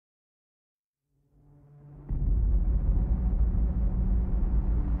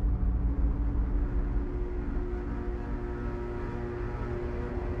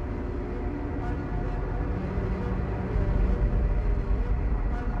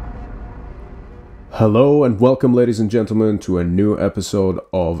Hello and welcome, ladies and gentlemen, to a new episode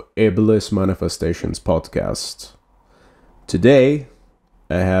of Iblis Manifestations podcast. Today,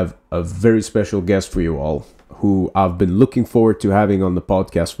 I have a very special guest for you all, who I've been looking forward to having on the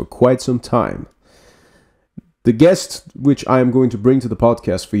podcast for quite some time. The guest which I am going to bring to the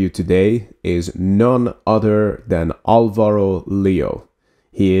podcast for you today is none other than Alvaro Lillo.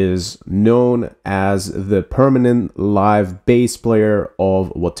 He is known as the permanent live bass player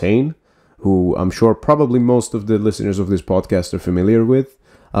of Watain, who I'm sure probably most of the listeners of this podcast are familiar with.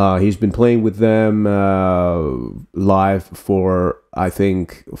 He's been playing with them live for, I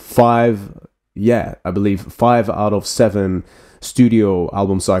think, 5 out of 7 studio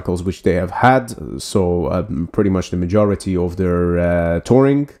album cycles which they have had. So pretty much the majority of their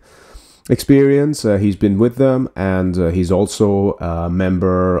touring experience. He's been with them, and he's also a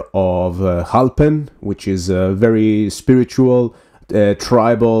member of Xalpen, which is a very spiritual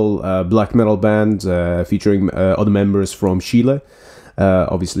tribal black metal band featuring other members from Chile,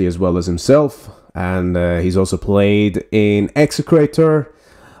 obviously, as well as himself. And he's also played in Execrator,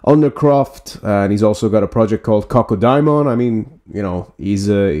 Undercroft, and he's also got a project called Kako Daimon. I mean, you know, he's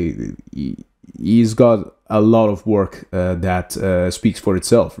got a lot of work that speaks for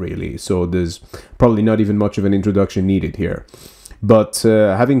itself, really. So there's probably not even much of an introduction needed here. But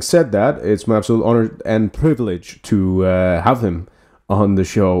having said that, it's my absolute honor and privilege to have him on the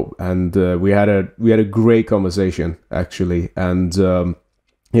show, and we had a great conversation, actually. And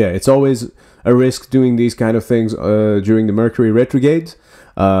yeah, it's always a risk doing these kind of things during the Mercury retrograde.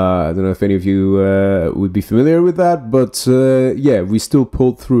 I don't know if any of you would be familiar with that, but yeah, we still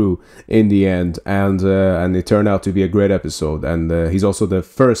pulled through in the end, and it turned out to be a great episode. And he's also the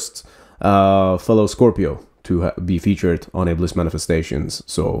first fellow Scorpio to be featured on Iblis Manifestations.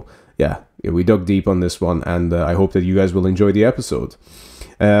 So yeah, we dug deep on this one, and I hope that you guys will enjoy the episode.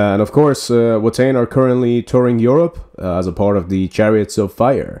 And of course, Watain are currently touring Europe as a part of the Chariots of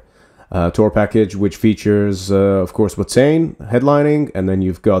Fire tour package, which features, of course, Watain headlining, and then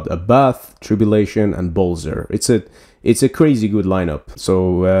you've got Abbath, Tribulation and Bolzer. It's a crazy good lineup.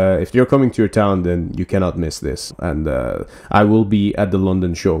 So if you're coming to your town, then you cannot miss this. And I will be at the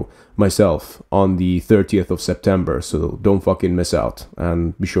London show myself on the 30th of September, so don't fucking miss out,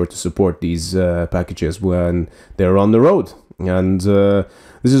 and be sure to support these packages when they're on the road. And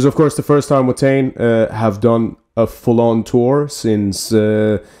this is, of course, the first time Watain have done a full-on tour since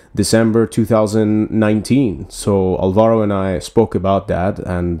December 2019. So Alvaro and I spoke about that,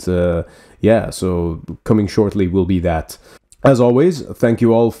 and yeah, so coming shortly will be that. As always, thank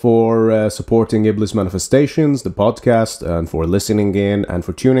you all for supporting Iblis Manifestations, the podcast, and for listening in and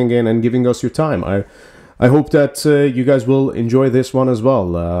for tuning in and giving us your time. I hope that you guys will enjoy this one as well.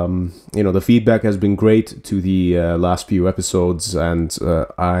 You know, the feedback has been great to the last few episodes, and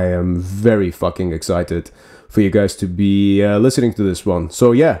I am very fucking excited for you guys to be listening to this one.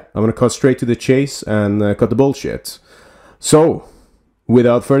 So yeah, I'm gonna cut straight to the chase and cut the bullshit. So,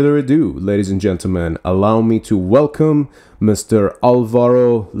 without further ado, ladies and gentlemen, allow me to welcome Mr.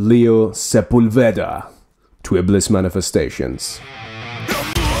 Alvaro Lillo Sepulveda to Iblis Manifestations.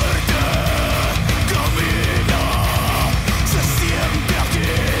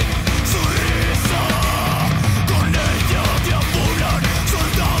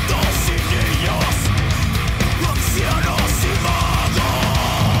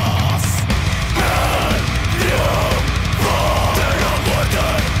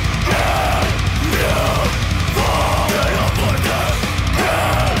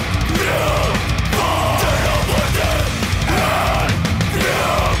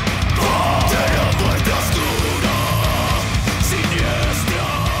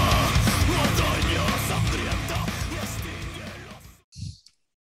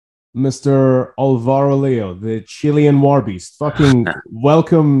 Mr. Alvaro Lillo, the Chilean war beast. Fucking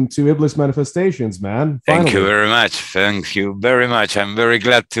welcome to Iblis Manifestations, man. Finally. Thank you very much. Thank you very much. I'm very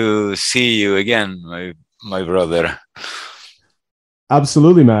glad to see you again, my brother.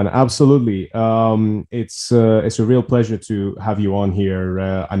 Absolutely, man. Absolutely. It's a real pleasure to have you on here.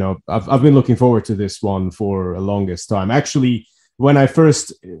 I know I've been looking forward to this one for a longest time. Actually, when I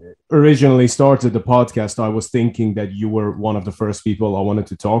first originally started the podcast, I was thinking that you were one of the first people I wanted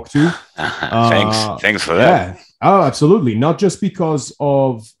to talk to. Thanks for that. Yeah. Oh, absolutely. Not just because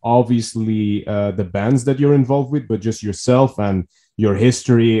of obviously the bands that you're involved with, but just yourself and your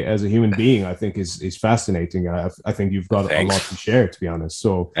history as a human being. I think is fascinating. I think you've got a lot to share, to be honest.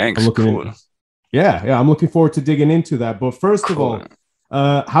 So thanks. I'm looking forward to digging into that. But first of all,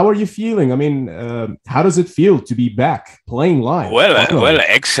 how are you feeling? I mean, how does it feel to be back playing live? Well,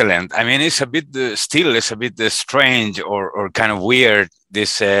 excellent. I mean, it's a bit strange or kind of weird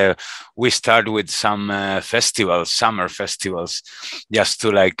this we start with some festivals, summer festivals, just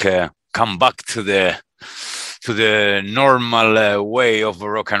to like come back to the normal way of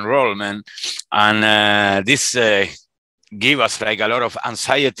rock and roll, man. And this give us like a lot of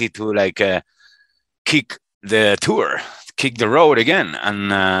anxiety to like kick the tour, kick the road again.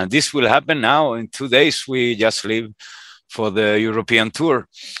 And this will happen now. In 2 days we just leave for the European tour.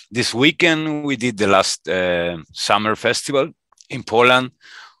 This weekend we did the last summer festival in Poland.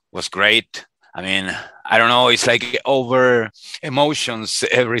 Was great. I mean, I don't know, it's like over emotions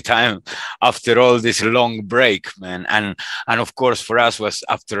every time after all this long break, man. And of course for us was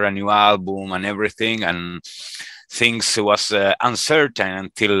after a new album and everything, and things was uncertain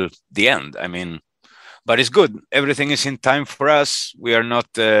until the end. I mean, but it's good. Everything is in time for us. We are not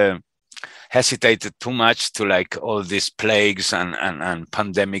hesitated too much to like all these plagues and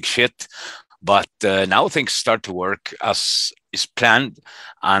pandemic shit. But now things start to work as is planned,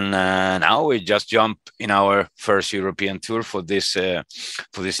 and now we just jump in our first European tour for this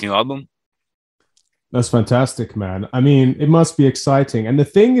new album. That's fantastic, man. I mean, it must be exciting. And the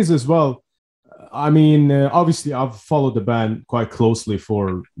thing is as well, I mean, obviously I've followed the band quite closely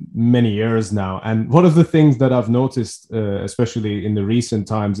for many years now. And one of the things that I've noticed, especially in the recent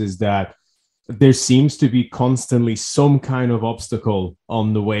times, is that there seems to be constantly some kind of obstacle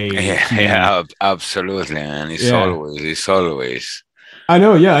on the way. Yeah, absolutely. And it's always. I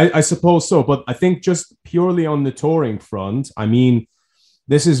know, yeah, I suppose so. But I think just purely on the touring front, I mean,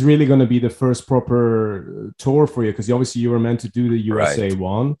 this is really going to be the first proper tour for you, because obviously you were meant to do the USA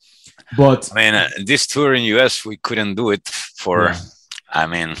one. But I mean, this tour in US, we couldn't do it for, I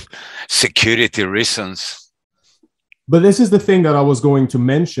mean, security reasons. But this is the thing that I was going to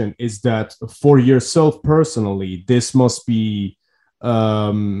mention, is that for yourself personally, this must be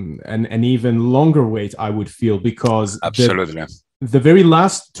an even longer wait, I would feel, because absolutely the very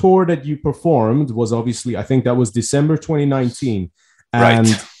last tour that you performed was obviously, I think that was December 2019. And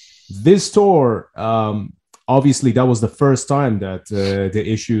this tour, obviously that was the first time that the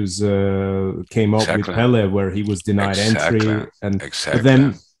issues came up with Pelle, where he was denied entry. And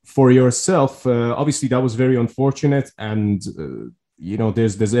then for yourself, obviously that was very unfortunate, and you know,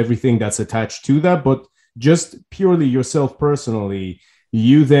 there's everything that's attached to that. But just purely yourself personally,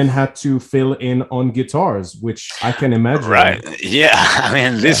 you then had to fill in on guitars, which I can imagine. Right. Yeah. I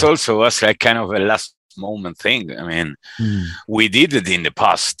mean, this also was like kind of a last moment thing. I mean, we did it in the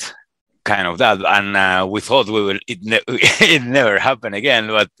past, kind of that, and we thought it never happened again,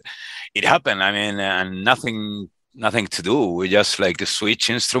 but it happened. I mean, and nothing to do. We just like switch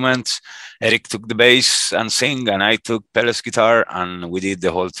instruments. Eric took the bass and sing, and I took Pelle's guitar, and we did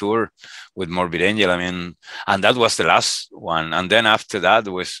the whole tour with Morbid Angel. I mean, and that was the last one. And then after that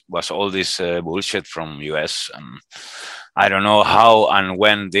was all this bullshit from US, and I don't know how and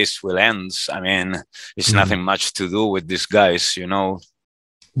when this will end. I mean, it's nothing much to do with these guys, you know.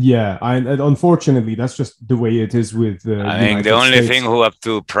 Yeah, unfortunately, that's just the way it is with. I think the only thing who have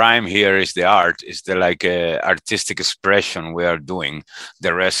to prime here is the art, is the like artistic expression we are doing.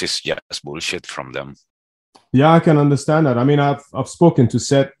 The rest is just bullshit from them. Yeah, I can understand that. I mean, I've spoken to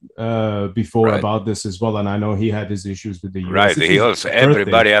Seth before about this as well, and I know he had his issues with the US. Right, he also.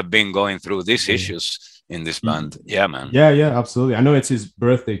 Everybody have been going through these issues in this band. Yeah, man. Yeah, absolutely. I know it's his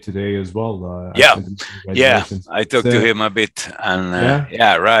birthday today as well. Yeah, I talked to him a bit, and right.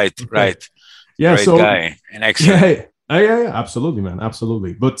 Yeah, great guy, and excellent. Yeah, absolutely, man,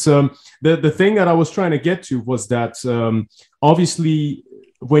 absolutely. But the thing that I was trying to get to was that obviously,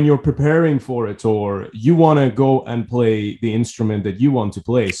 when you're preparing for a tour, you want to go and play the instrument that you want to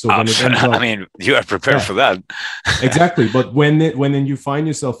play. So when it ends up, I mean, you are prepared for that. Exactly. But when then you find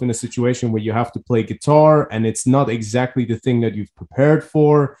yourself in a situation where you have to play guitar and it's not exactly the thing that you've prepared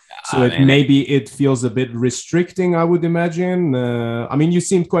for, so maybe it feels a bit restricting, I would imagine. I mean, you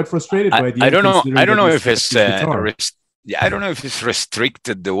seemed quite frustrated by the. I don't know if it's I don't know if it's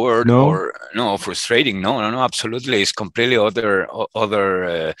restricted, the word, or no, frustrating. No, absolutely. It's completely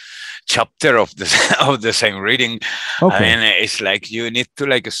other chapter of the same reading. Okay. I mean, it's like you need to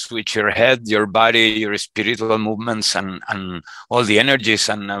like switch your head, your body, your spiritual movements, and all the energies,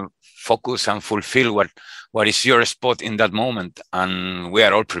 and focus and fulfill what is your spot in that moment. And we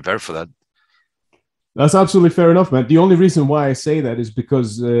are all prepared for that. That's absolutely fair enough, man. The only reason why I say that is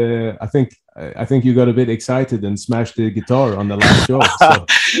because I think you got a bit excited and smashed the guitar on the last show. So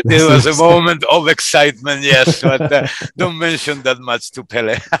there was a moment of excitement, yes, but don't mention that much to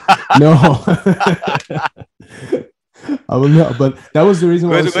Pelle. No, I will not. But that was the reason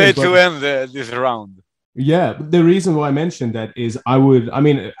why. Good way to end this round. Yeah, the reason why I mentioned that is I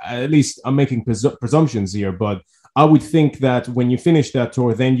mean, at least I'm making presumptions here, but I would think that when you finish that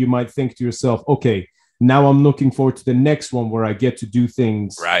tour, then you might think to yourself, okay, now I'm looking forward to the next one where I get to do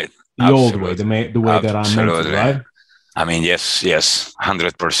things right. the old way, the way that I'm meant to, right? I mean, yes,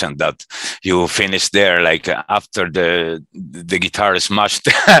 100% that you finish there, like after the guitar is smashed,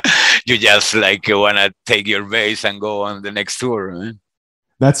 you just like want to take your bass and go on the next tour. Right?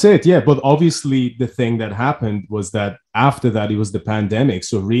 That's it, yeah. But obviously, the thing that happened was that after that, it was the pandemic.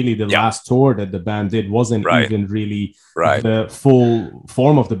 So really, the last tour that the band did wasn't even really the full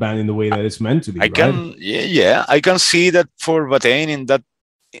form of the band in the way that it's meant to be. I can see that for Watain in that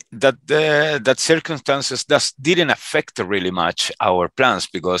circumstances that didn't affect really much our plans,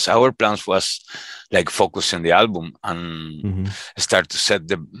 because our plans was like focus on the album and start to set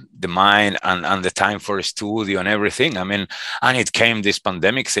the mind and the time for a studio and everything. I mean, and it came this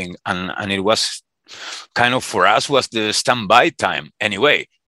pandemic thing, and it was kind of for us was the standby time anyway.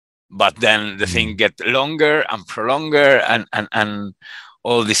 But then the thing get longer and longer, and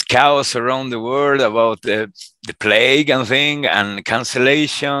all this chaos around the world about the plague and thing, and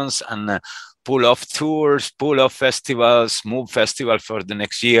cancellations, and pull off tours, pull off festivals, move festival for the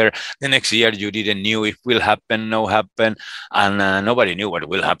next year. The next year you didn't knew if will happen, no happen, and nobody knew what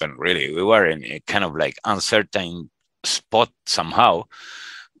will happen really. We were in a kind of like uncertain spot somehow.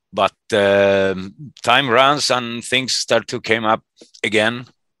 But time runs and things start to come up again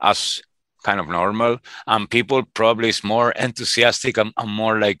as kind of normal, and people probably is more enthusiastic and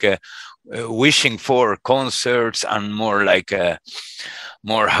more like wishing for concerts and more like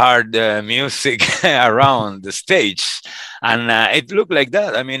more hard music around the stage, and it looked like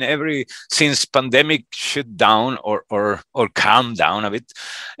that. I mean, since pandemic shut down or calmed down a bit,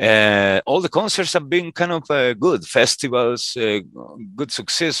 all the concerts have been kind of good festivals, good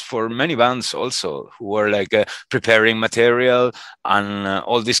success for many bands also who were like preparing material, and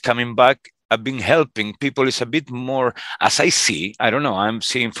all this coming back have been helping people. Is a bit more, as I see, I don't know, I'm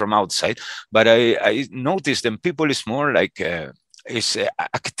seeing from outside, but I noticed that people is more like is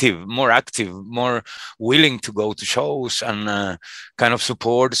active, more willing to go to shows and kind of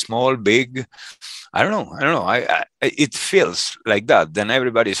support small, big. I don't know. It feels like that. Then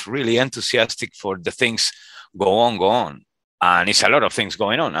everybody's really enthusiastic for the things go on, and it's a lot of things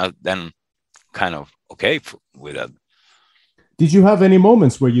going on. Then kind of okay with that. Did you have any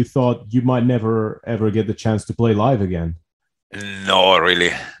moments where you thought you might never ever get the chance to play live again? No,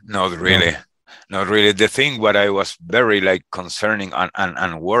 really, not really. Not really. The thing what I was very like concerning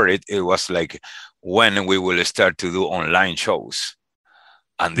and worried, it was like when we will start to do online shows,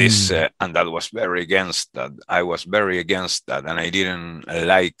 and this and that was very against that. I was very against that, and I didn't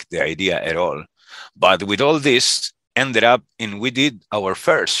like the idea at all. But with all this, ended up in we did our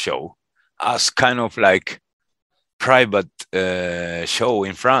first show as kind of like private show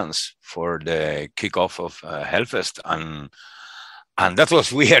in France for the kickoff of Hellfest, and that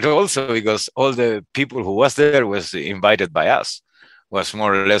was weird also, because all the people who was there was invited by us, was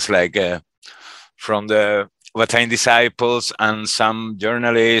more or less like from the Watain disciples and some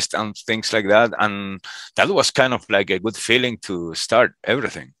journalists and things like that, and that was kind of like a good feeling to start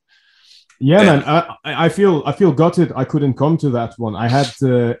everything. Yeah, man, I feel gutted I couldn't come to that one. I had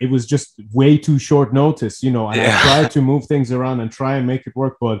it was just way too short notice, and I tried to move things around and try and make it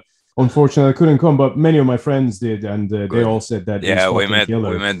work, but unfortunately I couldn't come. But many of my friends did, and they all said that. Yeah, we met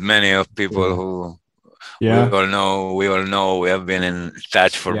many of people who we all know. We have been in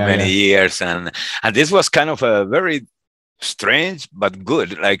touch for many years, and this was kind of a very strange but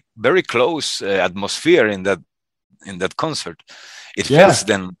good, like very close atmosphere in that concert. It feels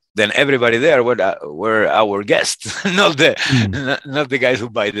then everybody there were our guests, not the guys who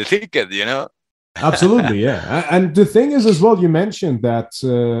buy the ticket, Absolutely, yeah. And the thing is, as well, you mentioned that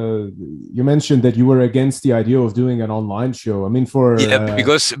you were against the idea of doing an online show. I mean,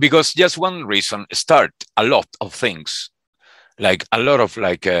 because just one reason: start a lot of things, like a lot of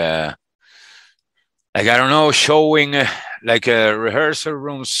like I don't know, showing like rehearsal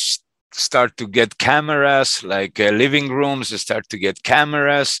rooms start to get cameras, like living rooms start to get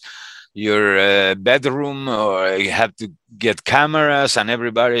cameras, your bedroom or you have to get cameras, and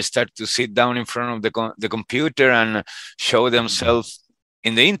everybody start to sit down in front of the computer and show themselves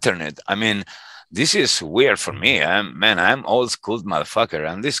in the internet. I mean, this is weird for me. I'm old school motherfucker,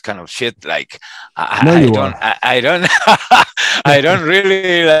 and this kind of shit, like I don't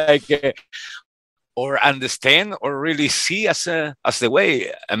really like or understand or really see as the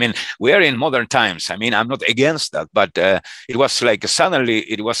way. I mean, we are in modern times. I mean, I'm not against that, but it was like suddenly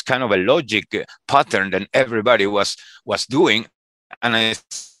it was kind of a logic pattern that everybody was doing, and I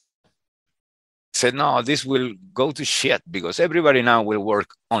said, no, this will go to shit because everybody now will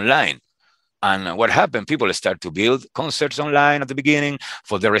work online. And what happened? People start to build concerts online at the beginning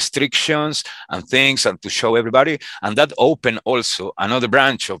for the restrictions and things and to show everybody. And that opened also another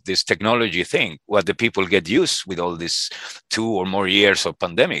branch of this technology thing, where the people get used with all these 2 or more years of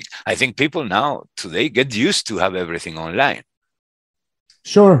pandemic. I think people now today get used to have everything online.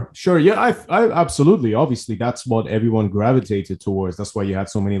 Sure. Yeah, I absolutely. Obviously, that's what everyone gravitated towards. That's why you had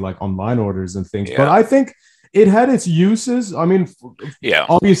so many like online orders and things. Yeah. But I think it had its uses. I mean, yeah.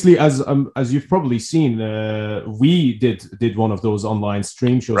 Obviously, as you've probably seen, we did one of those online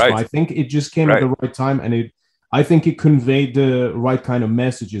stream shows. Right. But I think it just came at the right time, and I think it conveyed the right kind of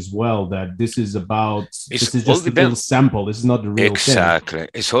message as well. That this is about this is just a little sample. This is not the real thing. Exactly.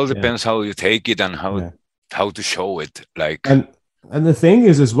 It all depends how you take it and how to show it. Like. And the thing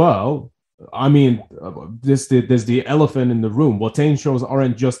is as well, I mean, there's the elephant in the room. Watain shows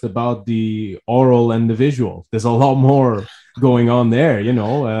aren't just about the oral and the visual. There's a lot more going on there, you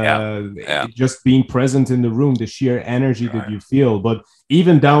know, just being present in the room, the sheer energy that you feel. But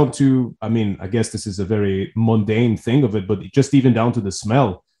even down to, I mean, I guess this is a very mundane thing of it, but just even down to the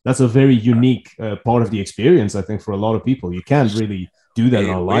smell, that's a very unique part of the experience, I think, for a lot of people. You can't really do that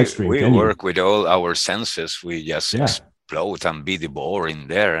on a live stream. We work with all our senses. We just explode and be the bore in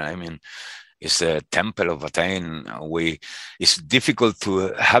there. I mean, it's a temple of Watain. It's difficult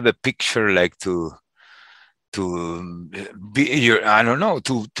to have a picture like to be I don't know,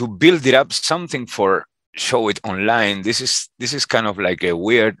 to build it up something for show it online. This is kind of like a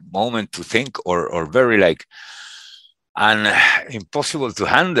weird moment to think or very like and impossible to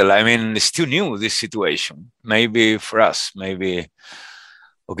handle. I mean, it's too new, this situation. Maybe for us, maybe.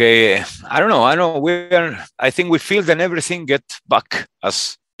 Okay, I don't know. I think we feel that everything get back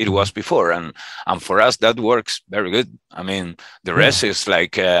as it was before, and for us that works very good. I mean, the rest is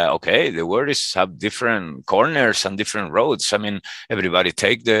like okay, the words have different corners and different roads. I mean, everybody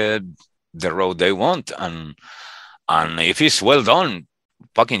take the road they want, and if it's well done,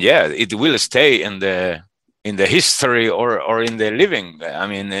 fucking it will stay in the history or in the living. I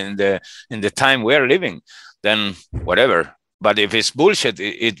mean, in the time we're living, then whatever. But if it's bullshit,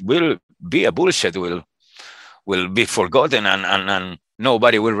 it will be a bullshit. Will be forgotten and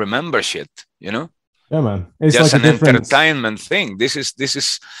nobody will remember shit. You know? Yeah, man. It's just like an entertainment thing. This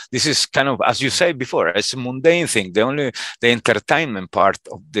is kind of, as you said before, it's a mundane thing. The entertainment part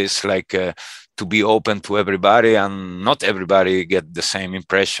of this, like to be open to everybody, and not everybody get the same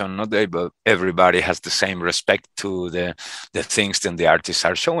impression. Not everybody has the same respect to the things that the artists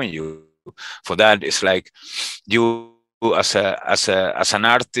are showing you. For that, it's like you. As an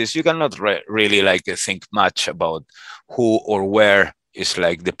artist, you cannot really like think much about who or where is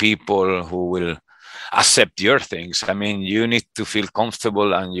like the people who will accept your things. I mean, you need to feel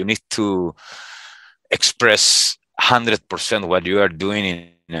comfortable and you need to express 100% what you are doing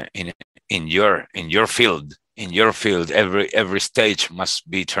in your field. In your field, every stage must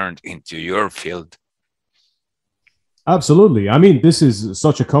be turned into your field. Absolutely. I mean, this is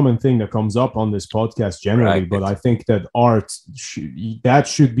such a common thing that comes up on this podcast generally, but I think that art, that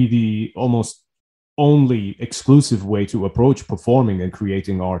should be the almost only exclusive way to approach performing and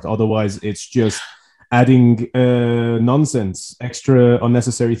creating art. Otherwise, it's just adding nonsense, extra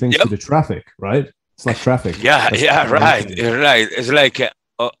unnecessary things to the traffic, right? It's like traffic. Right. It's like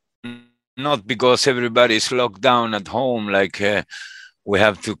not because everybody is locked down at home, like we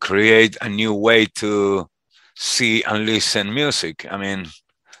have to create a new way to see and listen music. I mean,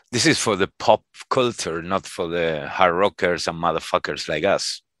 this is for the pop culture, not for the hard rockers and motherfuckers like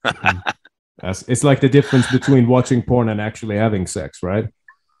us. It's like the difference between watching porn and actually having sex, right?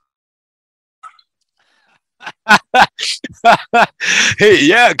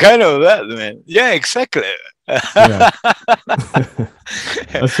 Yeah, kind of that, man. Yeah, exactly. Yeah.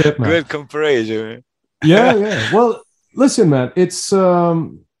 That's it, man. Good comparison. Yeah. Well, listen, man, it's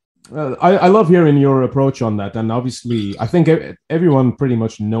I love hearing your approach on that, and obviously I think everyone pretty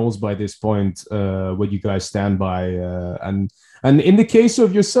much knows by this point what you guys stand by, and in the case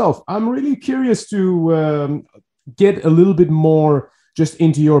of yourself, I'm really curious to get a little bit more just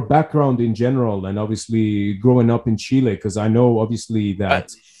into your background in general, and obviously growing up in Chile, because I know obviously that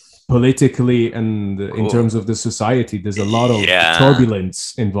politically and in terms of the society, there's a lot of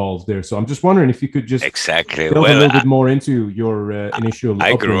turbulence involved there. So I'm just wondering if you could just delve a little bit more into your initial.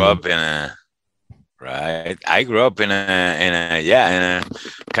 I grew up in a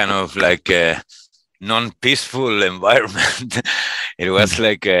kind of like a non-peaceful environment. It was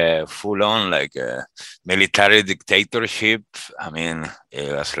like a full-on like a military dictatorship. I mean,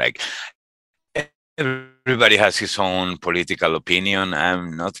 it was like everybody has his own political opinion.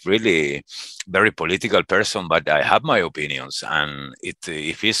 I'm not really very political person, but I have my opinions, and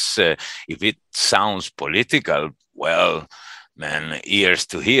if it sounds political, well, man, ears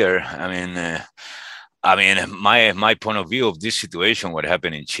to hear. My point of view of this situation, what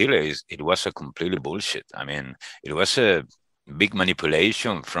happened in Chile, is it was a completely bullshit. I mean, it was a big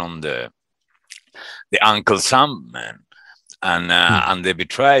manipulation from the Uncle Sam, man, and the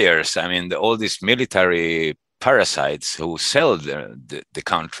betrayers. I mean, all these military parasites who sell the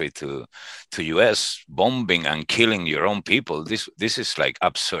country to US, bombing and killing your own people. This is like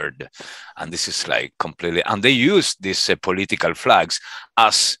absurd, and this is like completely. And they use these political flags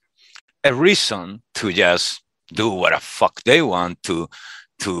as a reason to just do what the fuck they want to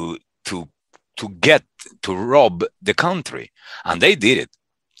get to rob the country, and they did it.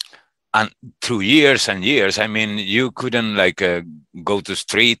 And through years and years, I mean, you couldn't like go to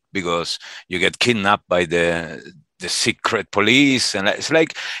street because you get kidnapped by the secret police, and it's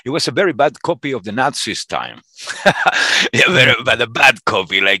like it was a very bad copy of the Nazis' time. Yeah, but a bad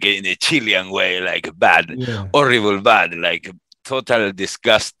copy, like in a Chilean way, like bad, horrible, bad, like total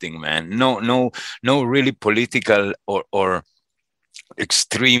disgusting, man. No really political or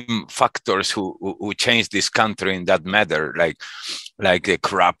extreme factors who change this country in that matter, like the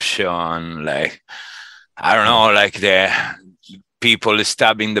corruption, like I don't know, like the people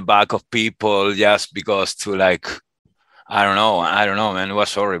stabbing the back of people just because to like I don't know, man. It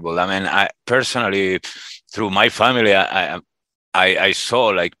was horrible. I mean, I personally, through my family, I saw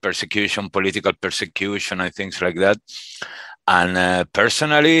like persecution, political persecution, and things like that. And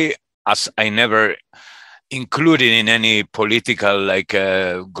personally, as I never included in any political like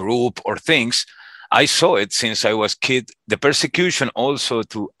group or things, I saw it since I was kid. The persecution also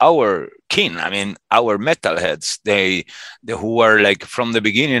to our kin. I mean, our metalheads. They who were like from the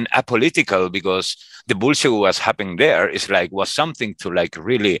beginning apolitical, because the bullshit was happening there is like was something to like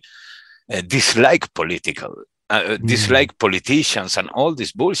really dislike political. Dislike politicians and all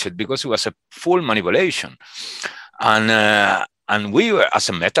this bullshit, because it was a full manipulation. And we were, as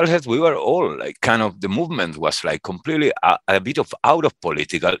a metalhead, we were all like kind of, the movement was like completely a bit of out of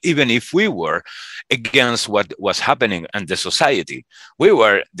political, even if we were against what was happening in the society. We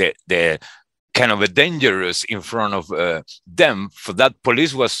were the kind of a dangerous in front of them, for that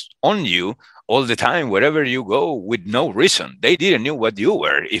police was on you all the time, wherever you go, with no reason. They didn't know what you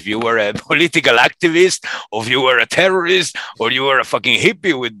were. If you were a political activist, or if you were a terrorist, or you were a fucking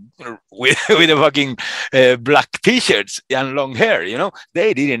hippie with a fucking black t-shirts and long hair, you know,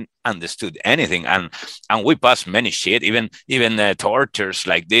 they didn't understood anything. And we passed many shit, even tortures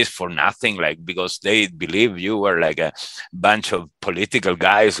like this for nothing, like because they believe you were like a bunch of political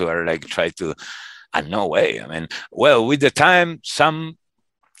guys who are like try to, and no way. I mean, well, with the time,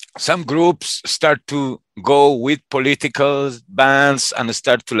 some groups start to go with political bands and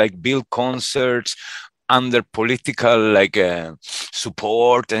start to like build concerts under political like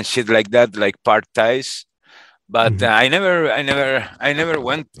support and shit like that, like parties. But I never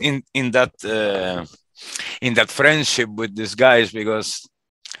went in that friendship with these guys, because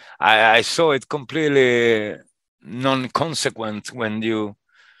I saw it completely non-consequent. When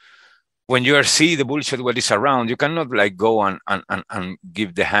you see the bullshit what is around, you cannot like go and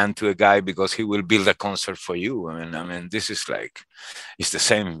give the hand to a guy because he will build a concert for you. I mean, this is like, it's the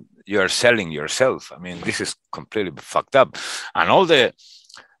same. You are selling yourself. I mean, this is completely fucked up. And all the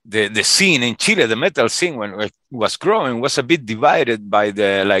scene in Chile, the metal scene, when it was growing, was a bit divided by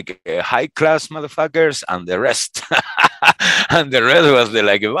the like high class motherfuckers and the rest. And the rest was the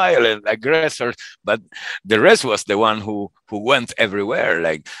like violent aggressors, but the rest was the one who went everywhere.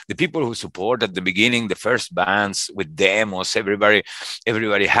 Like the people who supported at the beginning, the first bands with demos, everybody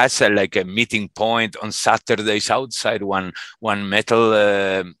has a meeting point on Saturdays outside one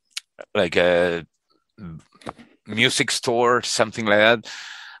metal like a music store, something like that.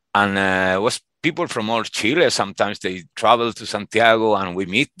 And it was people from all Chile. Sometimes they travel to Santiago and we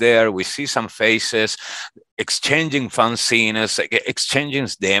meet there. We see some faces, exchanging fanzines, exchanging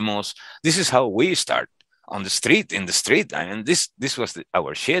demos. This is how we start on the street, in the street. I mean, this was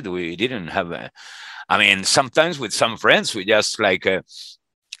our shit. We didn't have I mean, sometimes with some friends, we just like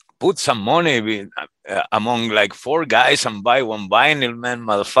put some money among like 4 guys and buy one vinyl, man,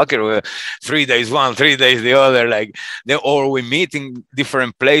 motherfucker. 3 days one, 3 days the other, like or we meet in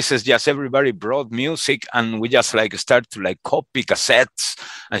different places. Just everybody brought music and we just like start to like copy cassettes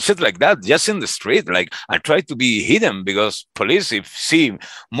and shit like that, just in the street. Like I try to be hidden, because police, if see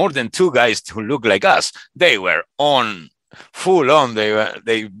more than 2 guys who look like us, they were on full on.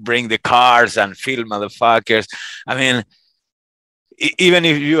 They bring the cars and film motherfuckers. I mean, even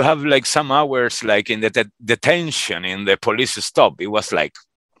if you have like some hours like in the detention in the police stop, it was like,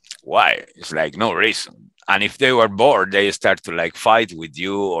 why? It's like no reason. And if they were bored, they start to like fight with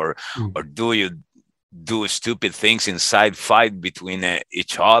you, or do stupid things inside, fight between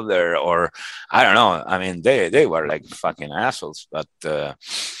each other, or I don't know. I mean, they were like fucking assholes. But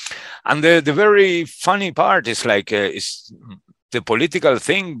and the very funny part is like is the political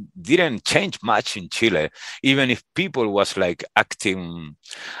thing didn't change much in Chile, even if people was like active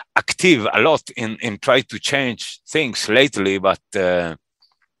a lot in trying to change things lately. But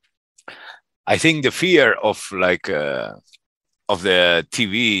I think the fear of like of the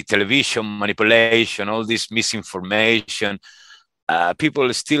television manipulation, all this misinformation,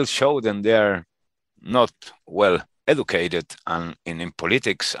 people still show them they're not well educated and in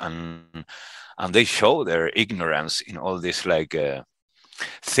politics, and they show their ignorance in all these like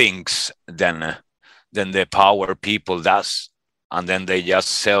things than the power people does, and then they just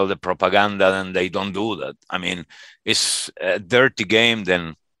sell the propaganda and they don't do that. I mean, it's a dirty game.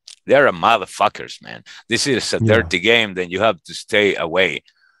 Then they're motherfuckers, man. This is a dirty game. Then you have to stay away.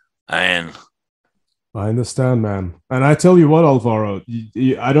 And I understand, man. And I tell you what, Alvaro,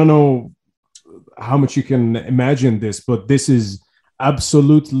 I don't know how much you can imagine this, but this is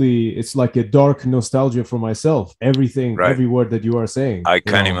absolutely, it's like a dark nostalgia for myself. Everything, every word that you are saying. I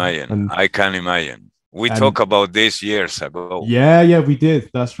can imagine. I can imagine. We talked about this years ago. Yeah, we did.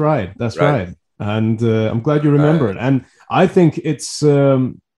 That's right. And I'm glad you remember it. And I think it's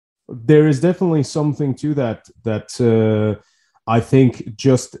there is definitely something to that. I think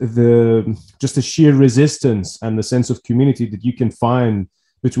just the sheer resistance and the sense of community that you can find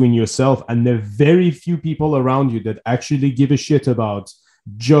between yourself and the very few people around you that actually give a shit about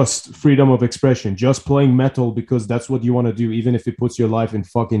just freedom of expression, just playing metal because that's what you want to do, even if it puts your life in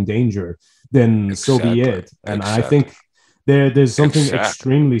fucking danger, then so be it. And I think there's something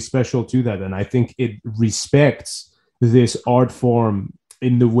extremely special to that. And I think it respects this art form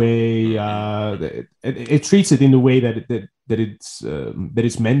in the way it treats it in the way that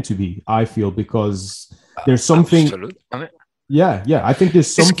it's meant to be, I feel, because there's something. Absolutely. I mean, yeah. I think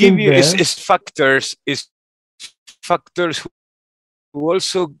there's something there. It's factors who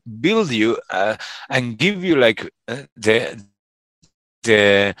also build you and give you like the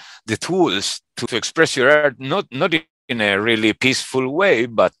tools to express your art, not in a really peaceful way,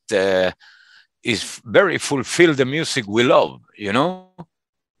 but is very fulfill the music we love, you know.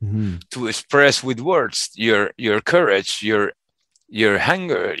 Mm-hmm. To express with words your courage, your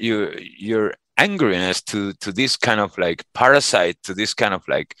hunger, your angriness to this kind of like parasite, to this kind of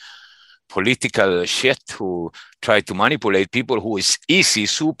like political shit who try to manipulate people, who is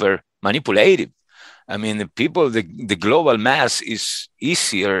super manipulative. I mean, the global mass is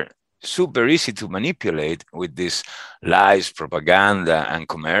super easy to manipulate with these lies, propaganda, and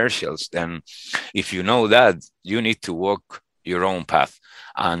commercials. Then if you know that, you need to walk your own path.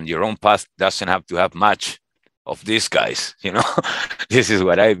 And your own path doesn't have to have much of these guys, you know. This is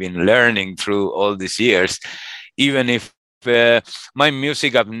what I've been learning through all these years. Even if my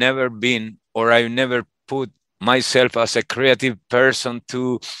music, I've never put myself as a creative person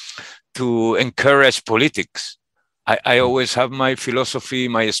to encourage politics. I always have my philosophy,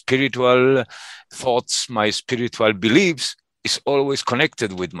 my spiritual thoughts, my spiritual beliefs is always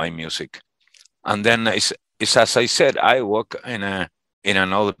connected with my music. And then it's as I said, I walk in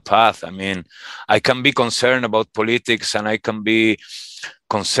another path. I mean, I can be concerned about politics, and I can be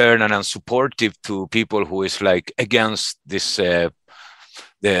concerned and unsupportive to people who is like against this the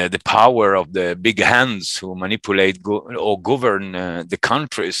power of the big hands who manipulate or govern the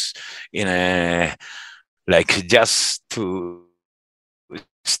countries in a like just to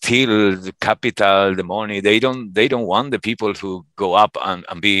steal the capital, the money. They don't want the people to go up and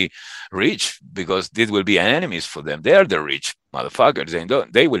be rich, because this will be enemies for them. They are the rich motherfuckers.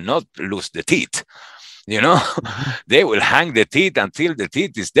 They will not lose the teeth, you know. They will hang the teeth until the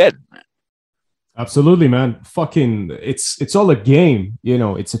teeth is dead. Absolutely, man. Fucking, it's all a game, you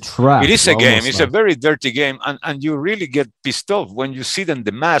know. It's a trap. It is a game. It's a very dirty game, and you really get pissed off when you see then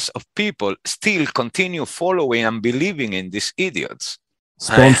the mass of people still continue following and believing in these idiots.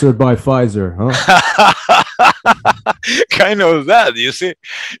 Sponsored by Pfizer, huh? Kind of that, you see.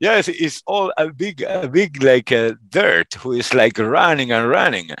 Yes, it's all a big like dirt who is like running and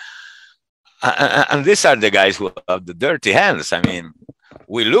running. And these are the guys who have the dirty hands. I mean,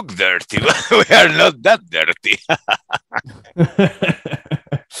 we look dirty, but we are not that dirty.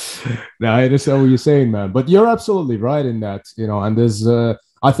 No, I understand what you're saying, man. But you're absolutely right in that, you know, and there's,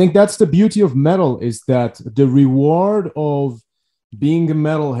 I think that's the beauty of metal, is that the reward of being a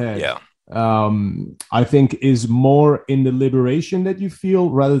metalhead I think is more in the liberation that you feel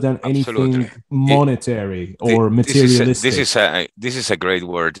rather than anything monetary or materialistic. This is a great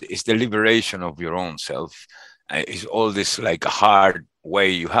word. It's the liberation of your own self. It's all this like a hard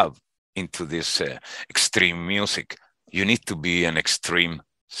way you have into this extreme music. You need to be an extreme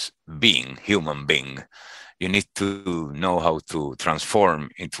being, human being. You need to know how to transform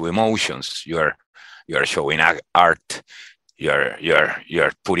into emotions. You are showing art.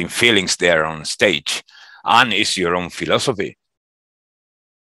 You're putting feelings there on stage, and it's your own philosophy.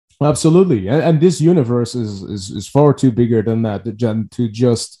 Absolutely, and this universe is far too bigger than that to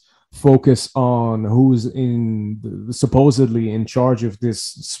just focus on who's supposedly in charge of this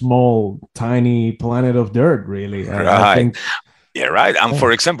small, tiny planet of dirt. Really, right? Right. And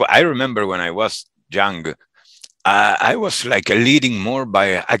for example, I remember when I was young, I was like leading more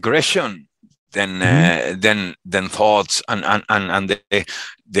by aggression than thoughts and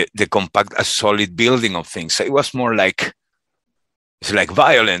the compact, a solid building of things. It was more like it's like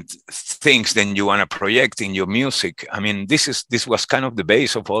violent things than you want to project in your music. I mean, this was kind of the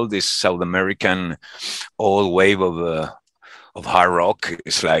base of all this South American old wave of hard rock.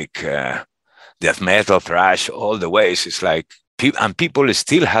 It's like death metal, thrash, all the ways. It's like people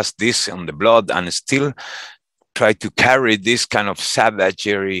still has this on the blood and still try to carry this kind of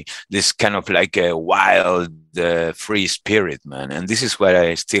savagery, this kind of like a wild, free spirit, man. And this is what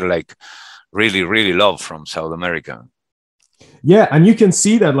I still like really, really love from South America. Yeah, and you can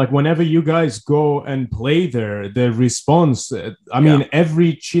see that like whenever you guys go and play there, the response, I mean,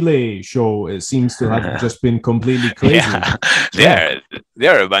 every Chile show seems to have just been completely crazy.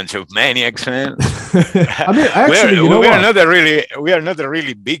 They're a bunch of maniacs, man. I mean, actually, we are not a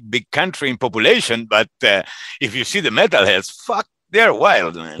really big country in population, but if you see the metalheads, fuck, they're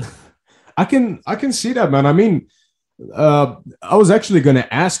wild, man. I can see that, man. I mean, I was actually going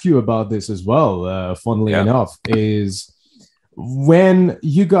to ask you about this as well, funnily enough, is when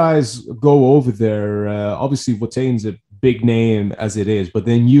you guys go over there, obviously Watain's a big name as it is, but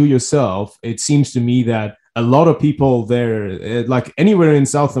then you yourself, it seems to me that a lot of people there, like anywhere in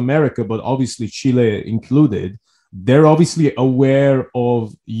South America, but obviously Chile included, they're obviously aware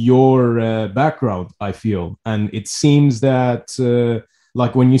of your background, I feel. And it seems that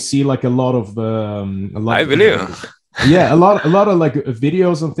like when you see like a lot of I believe a lot of like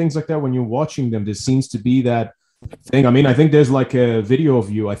videos and things like that, when you're watching them, there seems to be that thing. I mean, I think there's like a video of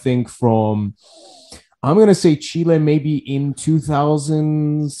you, I think from, I'm going to say Chile, maybe in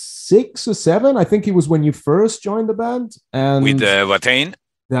 2006 or 7. I think it was when you first joined the band. And with Watain.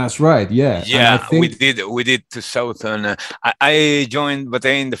 That's right. Yeah. Yeah, we did 2000. I joined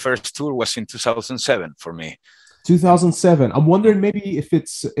Watain. The first tour was in 2007 for me. 2007. I'm wondering maybe if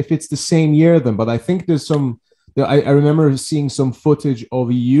it's the same year then, but I think there's some, I remember seeing some footage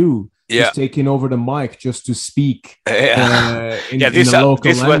of you just taking over the mic just to speak in the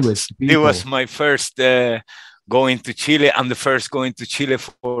local language. It was my first going to Chile, and the first going to Chile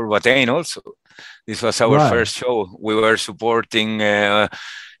for Watain also. This was our first show. We were supporting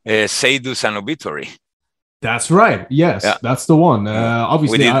Seidus and Obituary. That's right. Yes, that's the one.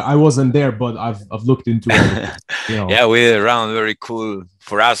 Obviously, I wasn't there, but I've looked into it. You know. Yeah, we were around. Very cool.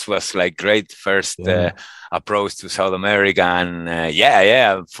 For us, was like great first approach to South America, and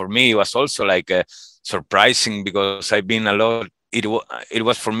for me, it was also like surprising because I've been a lot. It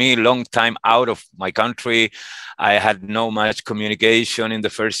was for me a long time out of my country. I had no much communication in the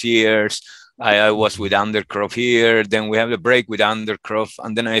first years. I was with Undercroft here. Then we have a break with Undercroft,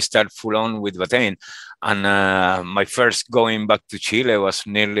 and then I start full on with Watain. And my first going back to Chile was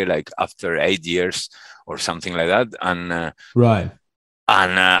nearly like after 8 years or something like that. And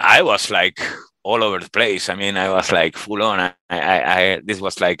and I was like all over the place. I mean, I was like full on. This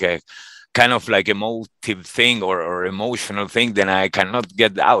was like a kind of like emotive thing or emotional thing. Then I cannot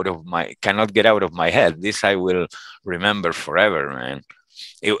get out of my head. This I will remember forever, man.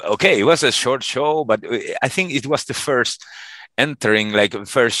 It was a short show, but I think it was the first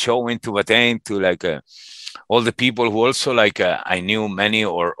first show into Watain to like all the people who also like I knew many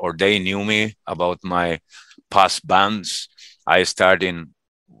or they knew me about my past bands. I started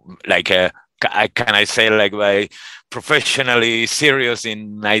like can I say like by professionally serious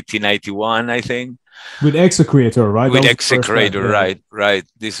in 1991, I think. With Execrator, right? With Execrator, right.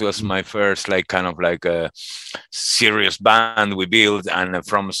 This was my first like kind of like a serious band we built, and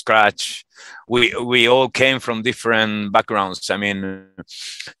from scratch. We all came from different backgrounds. I mean,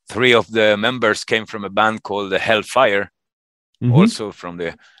 3 of the members came from a band called Hellfire, also from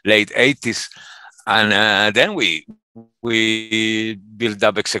the late 80s. And then we we built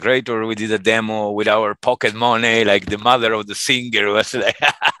up Execrator. We did a demo with our pocket money, like the mother of the singer was like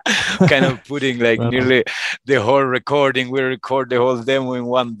kind of putting like nearly the whole recording. We record the whole demo in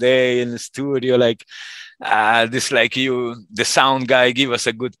one day in the studio, like this, like the sound guy give us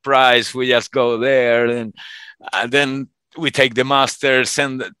a good price. We just go there, and then we take the master,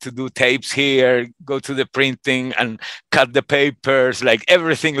 send to do tapes here, go to the printing and cut the papers, like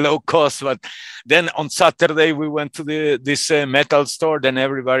everything low cost. But then on Saturday we went to this metal store. Then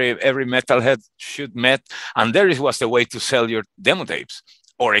every metalhead should met, and there was the way to sell your demo tapes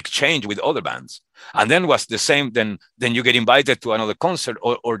or exchange with other bands. And then was the same. Then you get invited to another concert,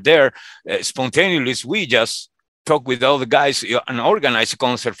 or there spontaneously we just talk with all the guys and organize a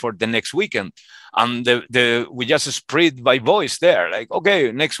concert for the next weekend. And we just spread by voice there, like, okay,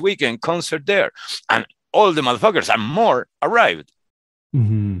 next weekend concert there, and all the motherfuckers and more arrived.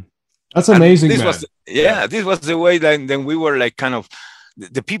 Mm-hmm. That's amazing. This was this was the way that then we were like kind of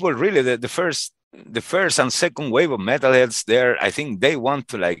the people really the first and second wave of metalheads there. I think they want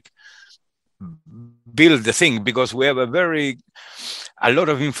to like build the thing because we have a lot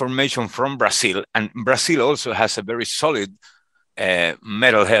of information from Brazil, and Brazil also has a very solid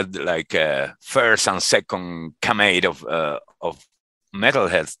metalhead, like first and second camade of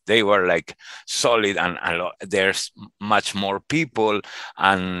metalheads. They were like solid, and there's much more people,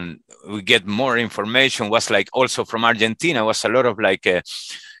 and we get more information. Was like also from Argentina was a lot of like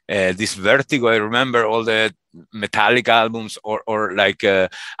this Vertigo. I remember all the Metallica albums or like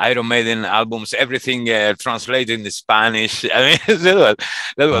Iron Maiden albums, everything translated in Spanish. I mean, that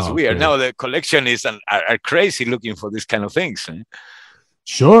was weird. Now the collectionists are crazy looking for these kind of things.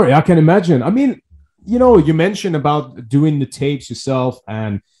 Sure, I can imagine. I mean, you know, you mentioned about doing the tapes yourself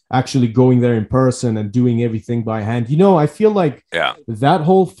and actually going there in person and doing everything by hand. You know, I feel like that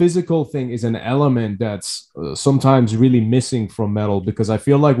whole physical thing is an element that's sometimes really missing from metal, because I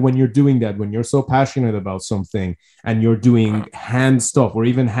feel like when you're doing that, when you're so passionate about something and you're doing hand stuff or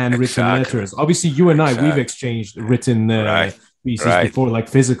even handwritten letters, obviously you and I, we've exchanged written pieces before, like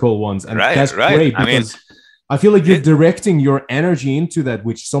physical ones. And that's great because I feel like you're directing your energy into that,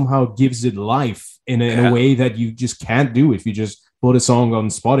 which somehow gives it life in a way that you just can't do if you just put a song on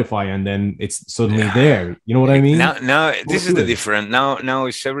Spotify and then it's suddenly there. You know what I mean? Now this is the difference. Now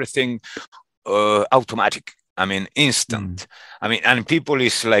it's everything automatic. I mean, instant. I mean, and people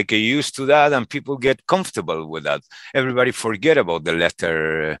is like used to that, and people get comfortable with that. Everybody forget about the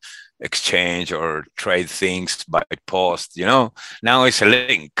letter exchange or trade things by post. You know, now it's a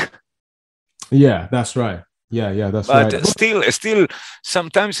link. Yeah, that's right. Yeah, that's right. But still,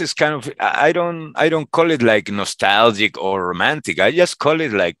 sometimes it's kind of I don't call it like nostalgic or romantic. I just call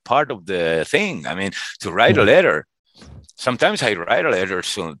it like part of the thing. I mean, to write a letter. Sometimes I write a letter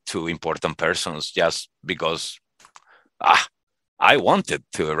to important persons just because I wanted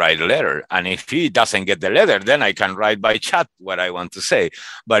to write a letter, and if he doesn't get the letter, then I can write by chat what I want to say.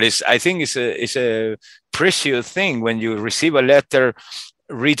 But I think it's a precious thing when you receive a letter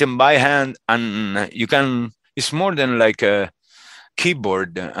written by hand, and you can. It's more than like a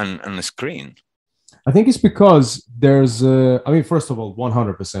keyboard and a screen. I think it's because there's, I mean, first of all,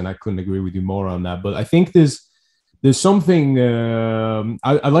 100%, I couldn't agree with you more on that. But I think there's something,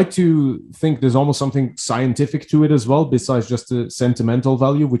 I like to think there's almost something scientific to it as well, besides just the sentimental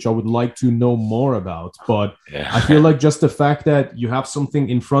value, which I would like to know more about. But I feel like just the fact that you have something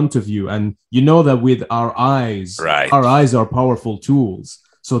in front of you, and you know that with our eyes are powerful tools.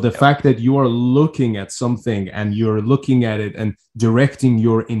 So the fact that you are looking at something and you're looking at it and directing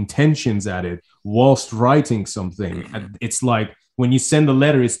your intentions at it whilst writing something, it's like when you send a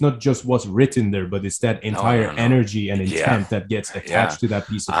letter, it's not just what's written there, but it's that entire energy and intent that gets attached to that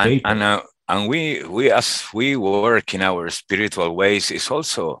piece of paper. And we as we work in our spiritual ways, it's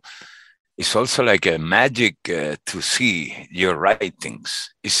also like a magic to see your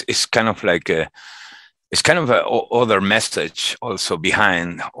writings. It's kind of like it's kind of a other message also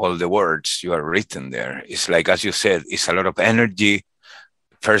behind all the words you are written there. It's like, as you said, it's a lot of energy,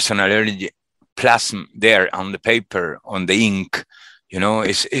 personal energy, plasm there on the paper, on the ink. You know,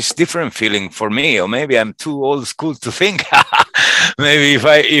 it's different feeling for me, or maybe I'm too old school to think. Maybe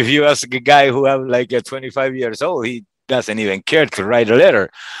if you ask a guy who have like 25 years old, he doesn't even care to write a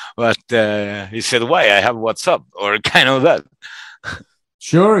letter. But he said, "Why? I have WhatsApp," or kind of that.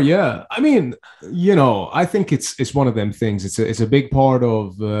 Sure, yeah. I mean, you know, I think it's one of them things. It's a big part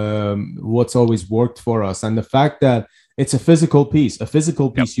of what's always worked for us, and the fact that it's a physical piece. A physical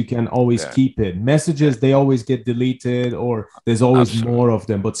piece, you can always keep it. Messages, they always get deleted, or there's always more of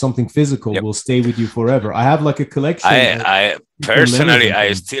them. But something physical will stay with you forever. I have like a collection. I personally,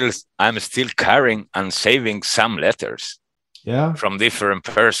 I'm still carrying and saving some letters. Yeah, from different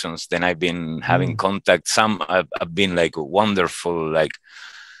persons. Then I've been having contact. Some have been like wonderful, like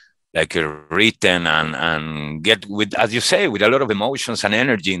written and get with, as you say, with a lot of emotions and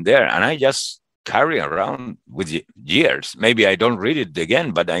energy in there. And I just carry around with years. Maybe I don't read it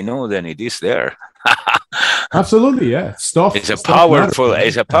again, but I know then it is there. Absolutely, yeah. It's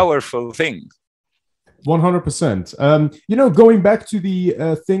a powerful thing. 100%. You know, going back to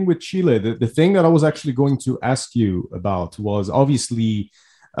the thing with Chile, the thing that I was actually going to ask you about was obviously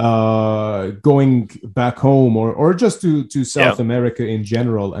going back home or just to South America in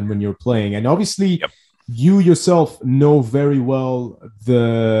general, and when you're playing. And obviously you yourself know very well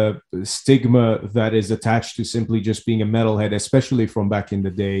the stigma that is attached to simply just being a metalhead, especially from back in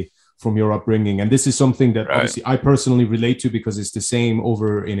the day, from your upbringing. And this is something that obviously I personally relate to, because it's the same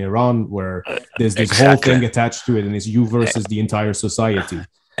over in Iran, where there's this whole thing attached to it, and it's you versus the entire society.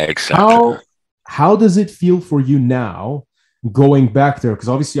 Exactly. How does it feel for you now going back there? Because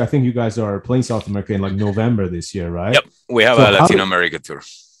obviously I think you guys are playing South America in like November this year, right? Yep, we have a Latin America tour.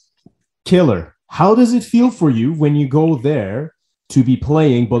 Killer. How does it feel for you when you go there to be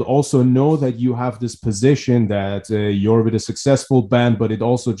playing, but also know that you have this position that you're with a successful band, but it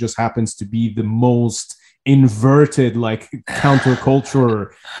also just happens to be the most inverted, like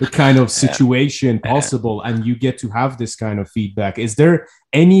counterculture kind of situation possible, and you get to have this kind of feedback? Is there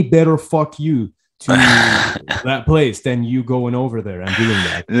any better fuck you to that place than you going over there and doing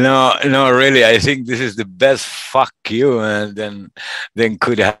that? No, really. I think this is the best fuck you then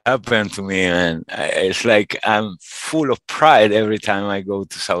could happen to me, man. It's like I'm full of pride every time I go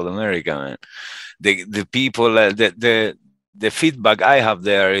to South America, man. The people, the feedback I have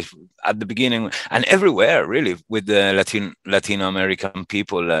there is at the beginning and everywhere, really, with the Latin American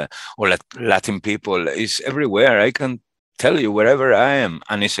people or Latin people, is everywhere. I can tell you wherever I am,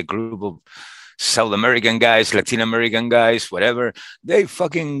 and it's a group of South American guys, Latin American guys, whatever, they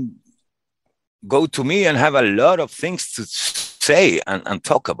fucking go to me and have a lot of things to say and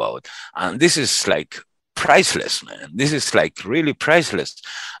talk about. And this is like priceless, man. This is like really priceless.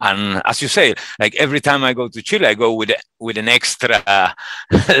 And as you say, like every time I go to Chile, I go with an extra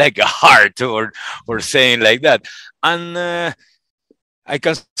like a heart or saying like that. And I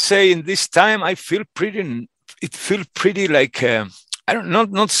can say in this time, it feels pretty like, I don't know,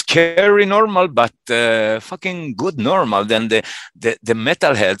 not scary normal, but fucking good normal. Then the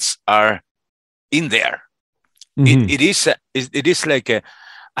metalheads are in there. Mm-hmm. It is like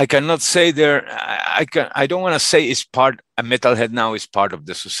I cannot say there. I don't want to say it's part. A metalhead now is part of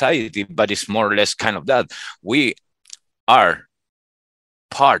the society, but it's more or less kind of that. We are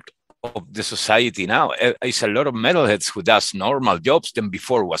part of the society now. It's a lot of metalheads who does normal jobs than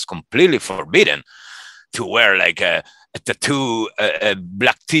before was completely forbidden to wear like a tattoo, a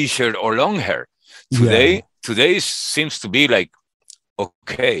black t-shirt or long hair. Today seems to be like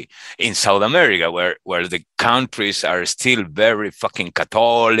okay in South America, where the countries are still very fucking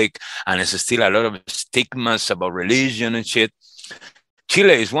Catholic, and there's still a lot of stigmas about religion and shit.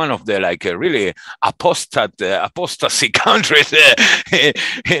 Chile is one of the like really apostasy countries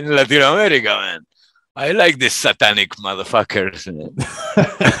in Latin America, man. I like these satanic motherfuckers.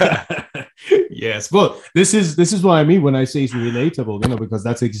 Yes, well, this is what I mean when I say it's relatable, because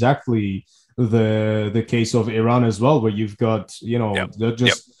that's exactly the case of Iran as well, where you've got,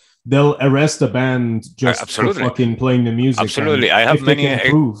 they'll arrest a band just for fucking playing the music. Absolutely. I have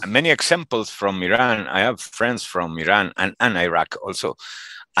many examples from Iran. I have friends from Iran and Iraq also.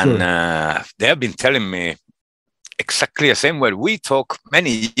 And they have been telling me exactly the same way we talk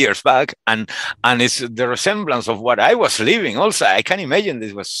many years back, and it's the resemblance of what I was living also. I can imagine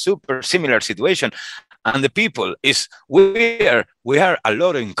this was super similar situation, and the people is we are a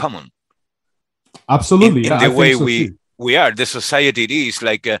lot in common. Absolutely, in the way we are. The society is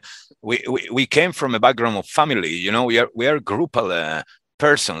like we came from a background of family. We are group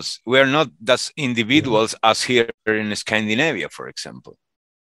persons. We are not as individuals as here in Scandinavia, for example.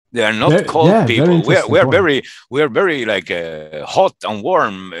 They are not cold people. We are very like hot and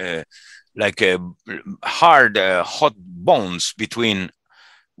warm, like hard, hot bones between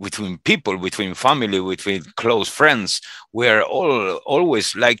people, between family, between close friends. We are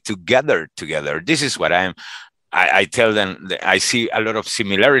always like to gather together. This is what I tell them. I see a lot of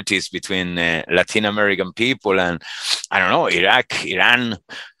similarities between Latin American people and, I don't know, Iraq, Iran.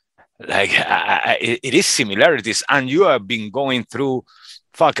 Like it is similarities, and you have been going through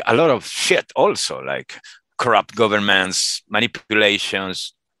a lot of shit also, like corrupt governments, manipulations,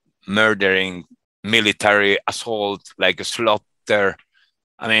 murdering, military assault, like a slaughter.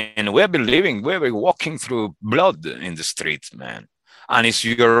 I mean, we have been walking through blood in the streets, man. And it's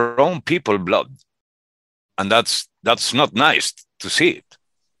your own people blood. And that's not nice to see it.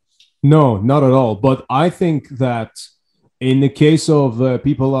 No, not at all. But I think that in the case of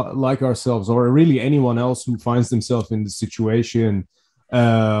people like ourselves, or really anyone else who finds themselves in the situation,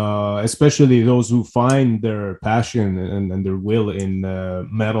 especially those who find their passion and their will in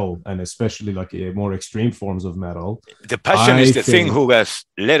metal, and especially like more extreme forms of metal. The passion is the thing who has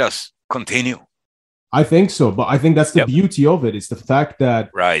let us continue. I think so, but I think that's the beauty of it. It's the fact that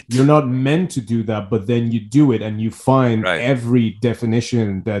you're not meant to do that, but then you do it and you find every definition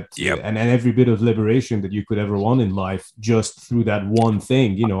that and every bit of liberation that you could ever want in life just through that one thing.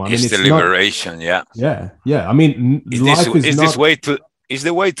 You know, I mean, it's the liberation. Yeah. I mean, it's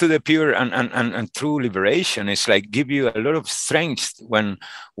the way to the pure and true liberation. It's like give you a lot of strength when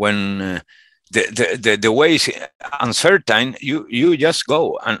the way is uncertain, you just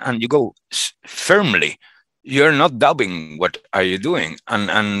go and you go firmly. You're not doubting what are you doing,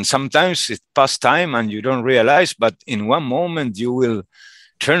 and sometimes it passes time and you don't realize, but in one moment you will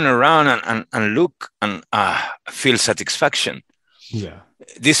turn around and look and feel satisfaction. Yeah,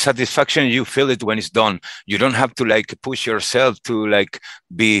 this satisfaction, you feel it when it's done. You don't have to like push yourself to like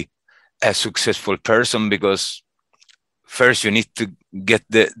be a successful person, because first you need to get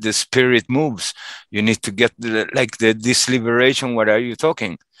the spirit moves. You need to get this liberation. What are you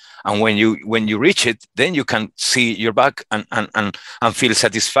talking? And when you reach it, then you can see your back and feel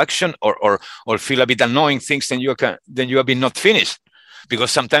satisfaction or feel a bit annoying things. Then you have been not finished,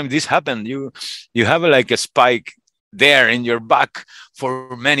 because sometimes this happens. You have like a spike there in your back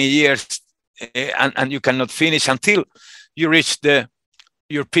for many years, and you cannot finish until you reach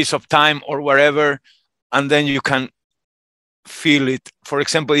your piece of time or wherever, and then you can feel it. For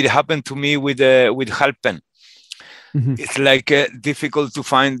example, it happened to me with Xalpen. Mm-hmm. It's like difficult to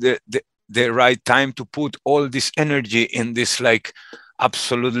find the right time to put all this energy in this like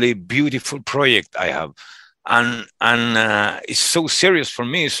absolutely beautiful project I have, and it's so serious for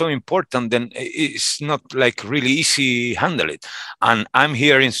me. It's so important. Then it's not like really easy handle it. And I'm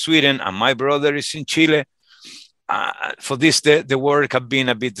here in Sweden, and my brother is in Chile. For this, the work have been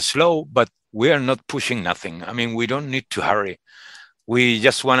a bit slow, but we are not pushing nothing. I mean, we don't need to hurry. We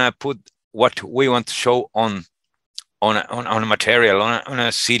just want to put what we want to show on a material, on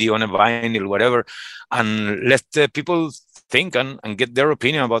a CD, on a vinyl, whatever, and let the people think and get their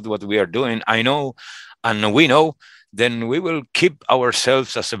opinion about what we are doing. I know, and we know, then we will keep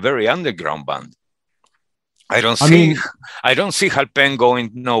ourselves as a very underground band. I don't see Xalpen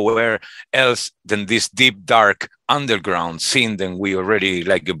going nowhere else than this deep, dark underground scene. Then we already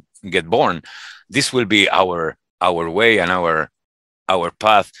like get born. This will be our way and our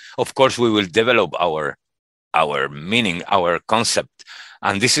path. Of course, we will develop our meaning, our concept,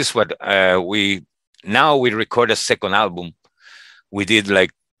 and this is what we record a second album. We did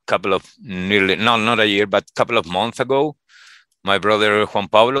like couple of not a year, but couple of months ago. My brother Juan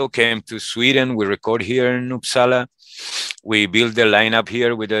Pablo came to Sweden. We record here in Uppsala. We built the lineup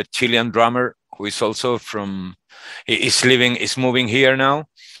here with a Chilean drummer who is also is moving here now.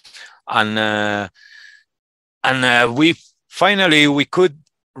 And we finally could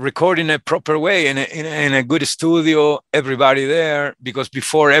record in a proper way in a good studio, everybody there, because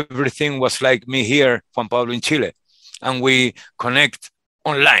before everything was like me here, Juan Pablo in Chile, and we connect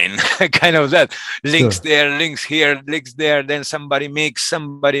online, kind of that. Links there, links here, links there. Then somebody mix,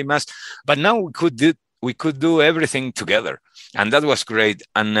 somebody must. But now we could do everything together, and that was great.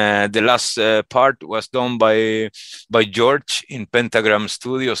 And the last part was done by George in Pentagram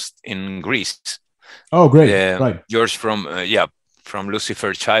Studios in Greece. Oh, great! Right, George from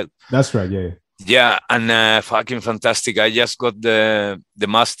Lucifer Child. That's right. Yeah. Yeah, and fucking fantastic. I just got the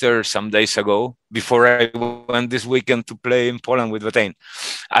master some days ago before I went this weekend to play in Poland with Watain.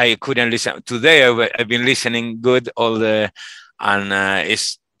 I couldn't listen. Today I've been listening good and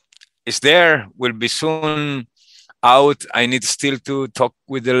it's there. Will be soon out. I need still to talk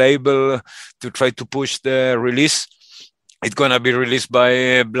with the label to try to push the release. It's gonna be released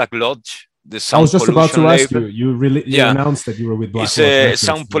by Black Lodge. I was just about to ask you. You announced that you were with Black Lodge. It's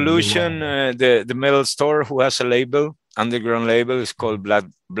Sound Pollution, the metal store who has a label, underground label. It's called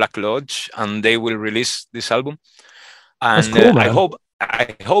Black Lodge, and they will release this album. And cool, I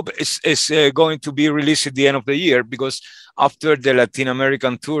hope it's going to be released at the end of the year, because after the Latin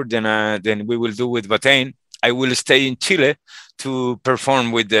American tour, then we will do with Watain. I will stay in Chile to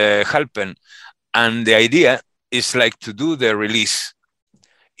perform with the Xalpen, and the idea is like to do the release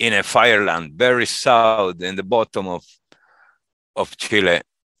in a fireland, very south in the bottom of Chile,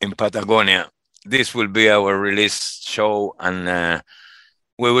 in Patagonia. This will be our release show, and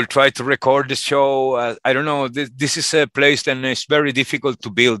we will try to record the show. I don't know. This is a place that it's very difficult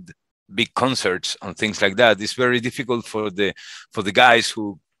to build big concerts and things like that. It's very difficult for the guys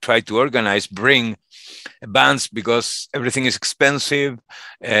who try to organize, bring bands, because everything is expensive.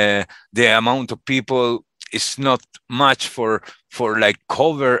 The amount of people is not much for like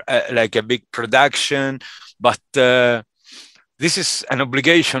cover like a big production, but this is an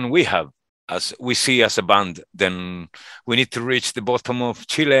obligation we have, as we see as a band. Then we need to reach the bottom of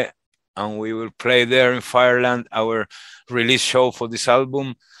Chile, and we will play there in Fireland, our release show for this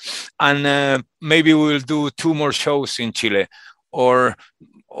album. And maybe we will do 2 more shows in Chile or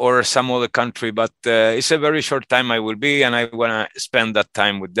some other country, but it's a very short time I will be, and I want to spend that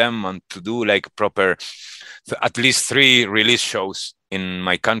time with them and to do like proper, at least 3 release shows in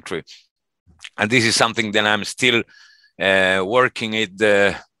my country. And this is something that I'm still working it,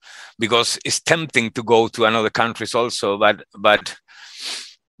 because it's tempting to go to another countries also, but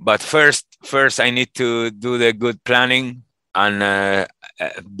first I need to do the good planning and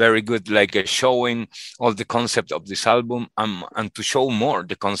very good like showing all the concept of this album, and to show more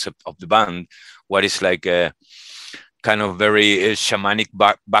the concept of the band, what is like a kind of very shamanic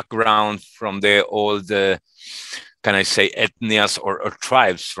background from the old can I say ethnias or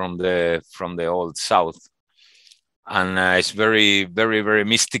tribes from the old south. And it's very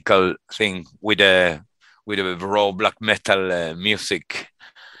mystical thing with a raw black metal music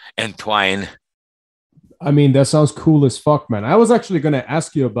entwined. I mean, that sounds cool as fuck, man. I was actually going to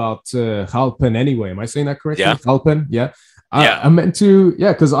ask you about Xalpen anyway. Am I saying that correctly? Yeah. Xalpen, yeah. I meant to,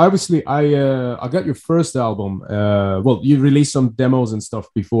 because obviously I got your first album. Well, you released some demos and stuff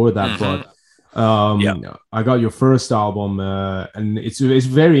before that, but I got your first album, and it's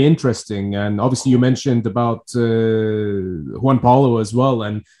very interesting. And obviously, you mentioned about Juan Paulo as well,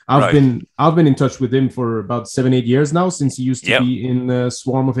 and I've been in touch with him for about 7-8 years now, since he used to be in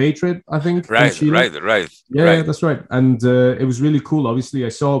Swarm of Hatred, I think. Right. Yeah, that's right. And it was really cool. Obviously, I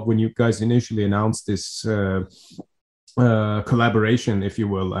saw when you guys initially announced this collaboration, if you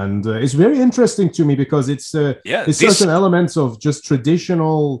will, and it's very interesting to me because it's certain elements of just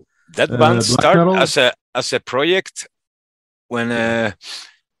traditional. That band started as a project when the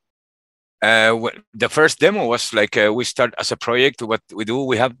first demo was like we start as a project. What we do,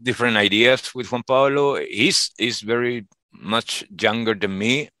 we have different ideas with Juan Pablo. He's very much younger than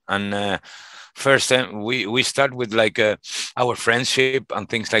me, and first time we start with like our friendship and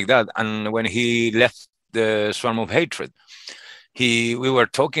things like that. And when he left the Swarm of Hatred, we were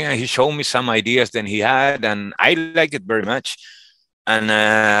talking, and he showed me some ideas that he had, and I liked it very much. And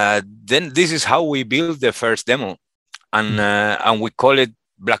then this is how we built the first demo, and we call it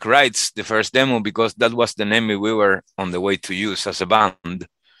Black Rights, the first demo, because that was the name we were on the way to use as a band.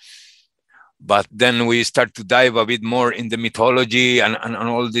 But then we start to dive a bit more in the mythology and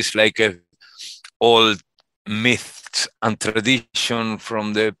all this like old myths and tradition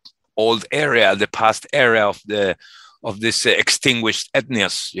from the old area, the past area of this extinguished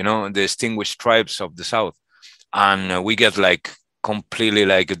ethnias, the extinguished tribes of the South. And we get like completely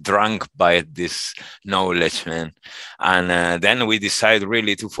like drunk by this knowledge, man. And then we decide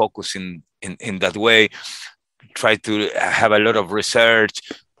really to focus in that way, try to have a lot of research,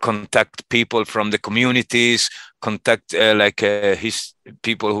 contact people from the communities, contact his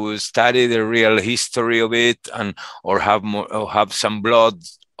people who study the real history of it, and or have some blood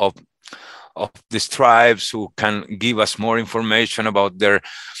of these tribes who can give us more information about their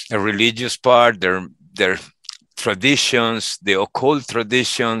religious part, their traditions, the occult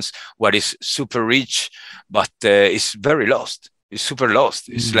traditions, what is super rich, but is very lost. It's super lost.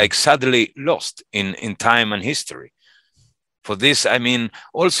 It's like sadly lost in time and history. For this, I mean,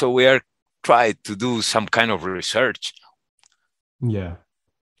 also we are trying to do some kind of research. Yeah.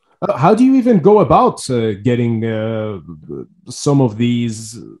 How do you even go about getting some of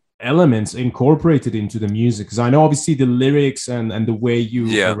these elements incorporated into the music? Because I know obviously the lyrics and the way you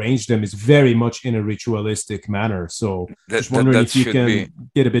arrange them is very much in a ritualistic manner. So just wondering if you can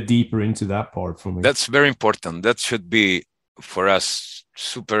get a bit deeper into that part for me. That's very important. That should be for us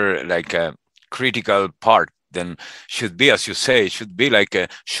super like a critical part. Then should be, as you say, should be like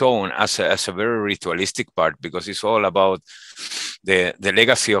shown as a very ritualistic part, because it's all about the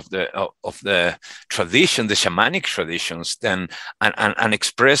legacy of the tradition, the shamanic traditions, then and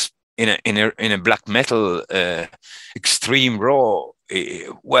expressed in a black metal extreme raw.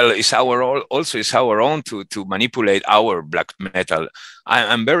 Well, it's our own to manipulate our black metal.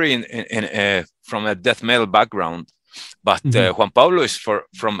 I'm very in from a death metal background, but Juan Pablo is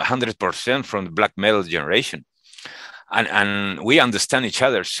from 100% from the black metal generation. And we understand each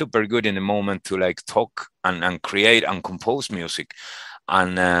other super good in the moment to like talk and create and compose music.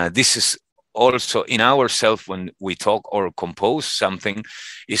 And this is also in ourselves when we talk or compose something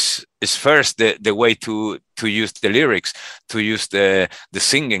is first the way to use the lyrics, to use the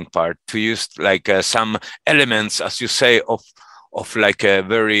singing part, to use like some elements, as you say, of like a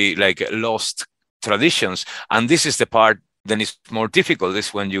very like lost traditions. And this is the part then it's more difficult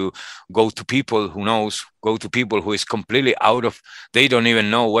is when you go to people who knows, go to people who is completely out of, they don't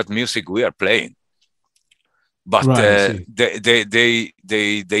even know what music we are playing. But right,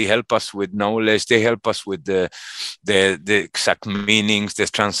 they help us with knowledge. They help us with the exact meanings, the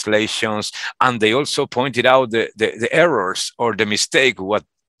translations, and they also pointed out the errors or the mistake what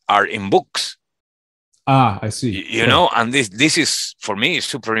are in books. Ah, I see. You know, and this is for me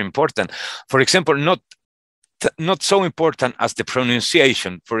super important. For example, not so important as the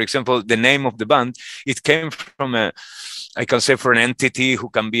pronunciation. For example, the name of the band, it came from I can say for an entity who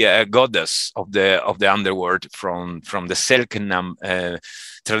can be a goddess of the underworld from the Xalpen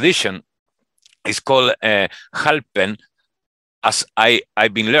tradition. It's called Xalpen, as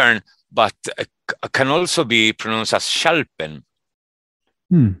I've been learned, but can also be pronounced as Xalpen.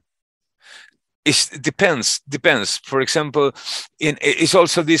 It depends. For example, it's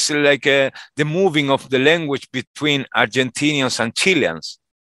also this like the moving of the language between Argentinians and Chileans,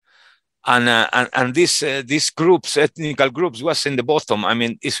 and these groups, ethnical groups, was in the bottom. I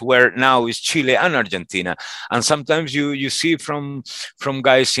mean, is where now is Chile and Argentina, and sometimes you see from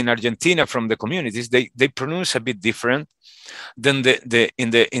guys in Argentina from the communities they pronounce a bit different than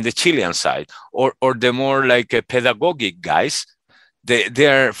in the Chilean side, or the more like pedagogic guys. They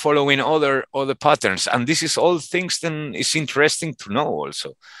are following other patterns, and this is all things then is interesting to know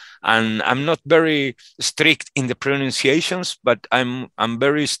also. And I'm not very strict in the pronunciations, but I'm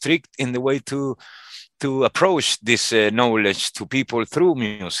very strict in the way to approach this knowledge to people through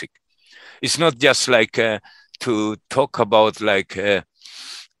music. It's not just like to talk about like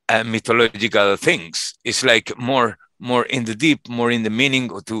mythological things. It's like more in the deep, more in the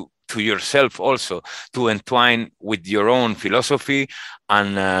meaning to yourself also, to entwine with your own philosophy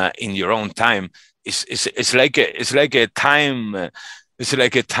and in your own time. It's like a time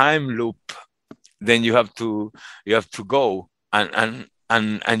loop. Then you have to go and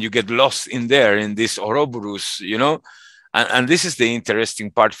you get lost in there in this Ouroboros, you know. And this is the interesting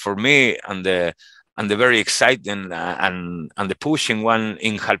part for me, and the very exciting and the pushing one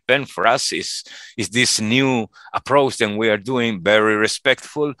in Xalpen for us is this new approach that we are doing, very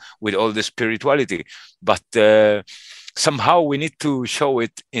respectful with all the spirituality, but somehow we need to show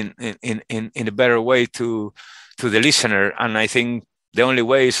it in a better way to the listener. And I think the only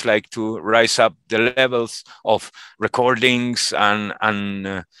way is like to rise up the levels of recordings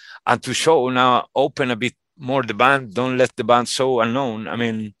and to show now, open a bit more the band, don't let the band so unknown. I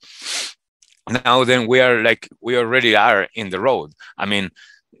mean, now then we already are in the road. I mean,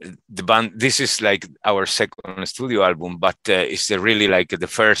 the band, this is like our second studio album, but it's really like the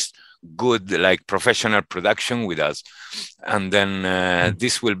first good like professional production with us. And then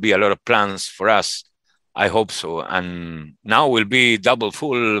this will be a lot of plans for us. I hope so. And now we'll be double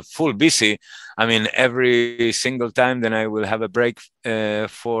full busy. I mean, every single time then I will have a break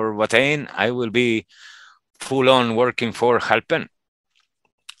for Watain, I will be full on working for Xalpen.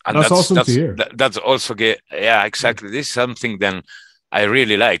 And that's awesome to hear. That's also yeah, exactly. This is something then I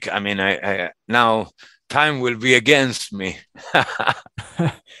really like. I mean, I now time will be against me.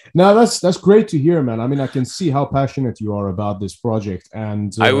 No, that's great to hear, man. I mean, I can see how passionate you are about this project,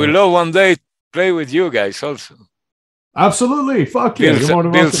 and I will love one day to play with you guys also. Absolutely, fuck yeah!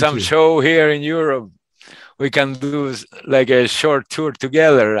 Build some show here in Europe. We can do like a short tour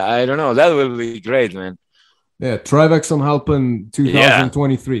together. I don't know. That will be great, man. Yeah, Triunfo and Xalpen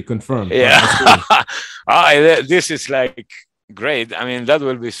 2023 confirmed. Yeah, this is like great. I mean, that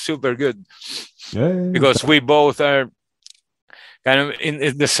will be super good. Yeah. Because we both are kind of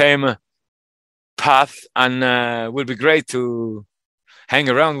in the same path, and will be great to hang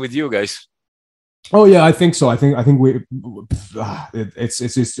around with you guys. Oh yeah, I think so. I think we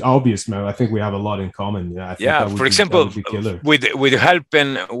it's obvious, man. I think we have a lot in common. Yeah. For example, with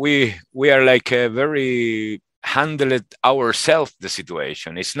Xalpen, we are like a very handle it ourselves, the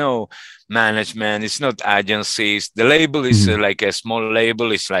situation. It's no management, it's not agencies. The label is like a small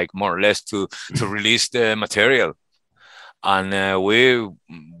label. It's like more or less to release the material, and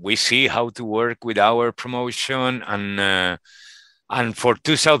we see how to work with our promotion, and for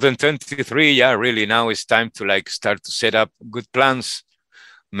 2023, yeah, really now it's time to like start to set up good plans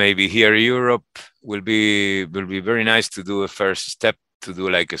maybe here Europe will be very nice to do a first step, to do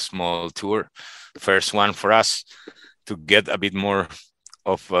like a small tour, first one for us, to get a bit more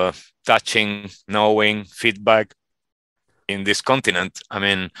of touching, knowing, feedback in this continent. I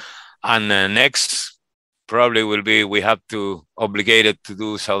mean, and next probably will be, we have to obligated to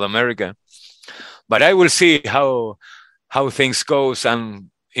do South America, but I will see how things goes.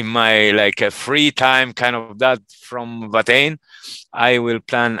 And in my like a free time, kind of that from Watain, I will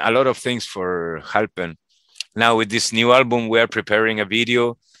plan a lot of things for Xalpen. Now with this new album, we are preparing a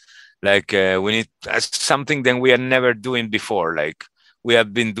video. Like we need something that we are never doing before. Like we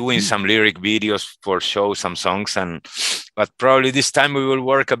have been doing some lyric videos for show, some songs, but probably this time we will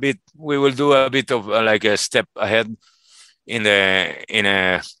work a bit. We will do a bit of like a step ahead in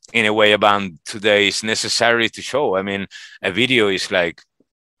a way a band today is necessary to show. I mean, a video is like,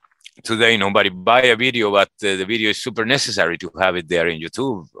 today nobody buy a video, but the video is super necessary to have it there in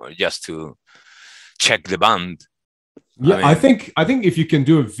YouTube, or just to check the band. Yeah, I think if you can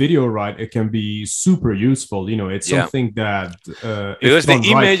do a video right, it can be super useful. You know, it's something that because the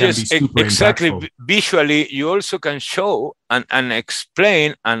images right, can be exactly impactful. Visually, you also can show and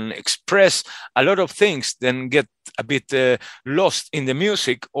explain and express a lot of things, then get a bit lost in the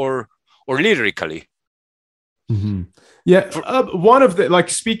music or lyrically. Mm-hmm. Yeah, one of the, like,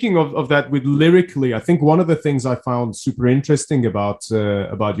 speaking of that with lyrically, I think one of the things I found super interesting about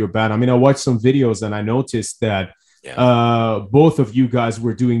your band. I mean, I watched some videos and I noticed that both of you guys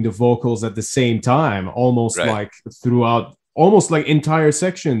were doing the vocals at the same time, almost like throughout, almost like entire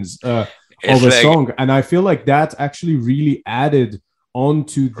sections of a song. And I feel like that actually really added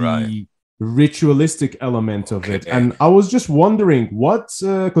onto the ritualistic element of it. And I was just wondering what,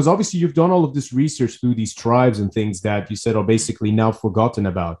 because obviously you've done all of this research through these tribes and things that you said are basically now forgotten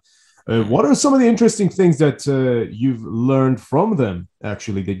about. What are some of the interesting things that you've learned from them,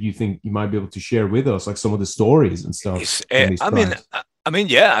 actually, that you think you might be able to share with us, like some of the stories and stuff? I mean,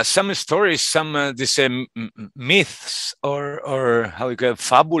 yeah, some stories, some these myths or how you call it,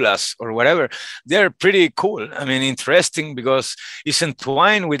 fabulas or whatever, they're pretty cool. I mean, interesting, because it's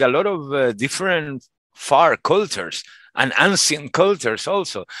entwined with a lot of different far cultures and ancient cultures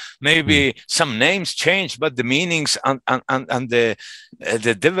also. Maybe some names change, but the meanings and the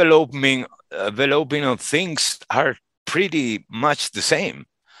developing of things are pretty much the same.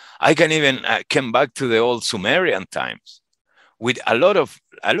 I can even come back to the old Sumerian times with a lot of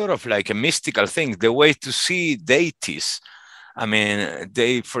like a mystical thing, the way to see deities. I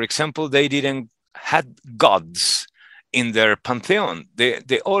mean, for example, they didn't had gods in their pantheon.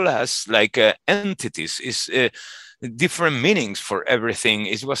 They all has like entities. Is different meanings for everything.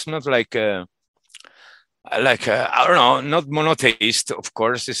 It was not like I don't know, not monotheist. Of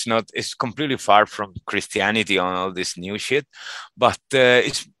course, it's not. It's completely far from Christianity on all this new shit. But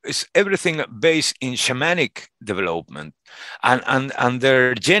it's everything based in shamanic development, and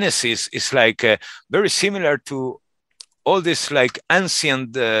their genesis is like very similar to all these like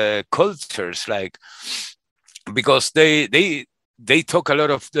ancient cultures, like, because they talk a lot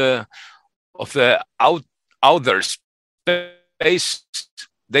of the outer space.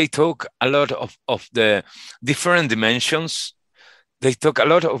 They talk a lot of the different dimensions. They talk a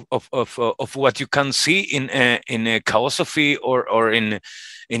lot of what you can see in a chaosophy or in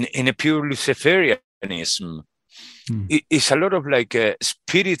a pure Luciferianism. It's a lot of like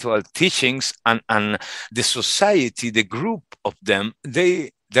spiritual teachings, and the society, the group of them,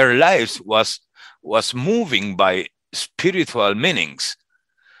 their lives was moving by spiritual meanings.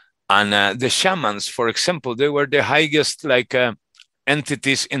 And the shamans, for example, they were the highest like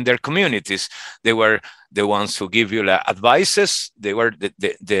entities in their communities. They were the ones who give you like advices. They were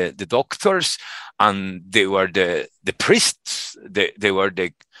the doctors, and they were the priests. They were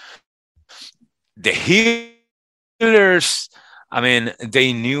the healers. I mean,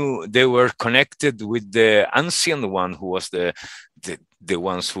 they knew they were connected with the ancient one, who was the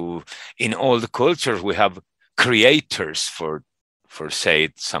ones who, in all the cultures, we have creators, for say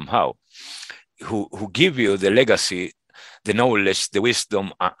it somehow, who give you the legacy, the knowledge, the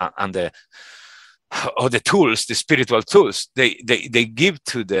wisdom, and the tools, the spiritual tools they give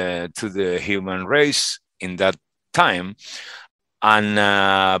to the human race in that time. And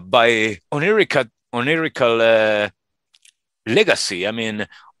by onirical legacy, I mean,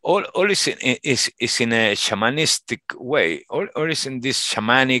 all is in a shamanistic way, all is in this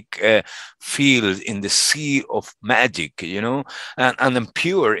shamanic field, in the sea of magic, you know, and then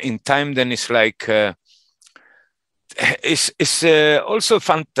pure in time. Then it's like it's also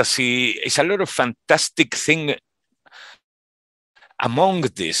fantasy. It's a lot of fantastic thing among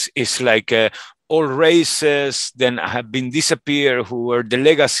this. It's like old races then have been disappeared, who were the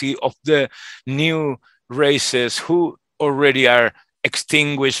legacy of the new races who already are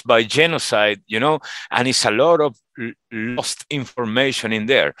extinguished by genocide, you know, and it's a lot of lost information in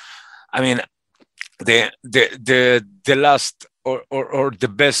there. I mean, the last or the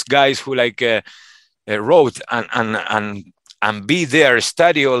best guys who like wrote and be there,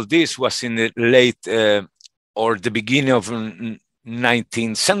 study all this was in the late or the beginning of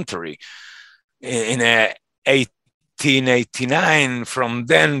 19th century. In 1889, from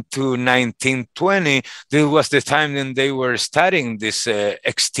then to 1920, this was the time when they were studying this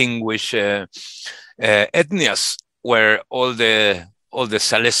extinguished ethnias, where all the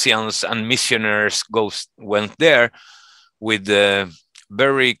Salesians and missionaries went there with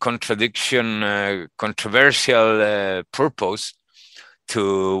very controversial purpose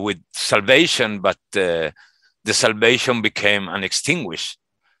with salvation, but the salvation became an extinguished,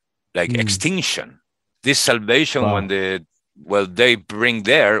 like extinction. This salvation, wow, when they bring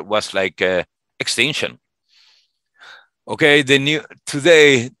there was like extinction. Okay,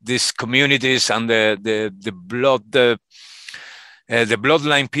 today these communities and the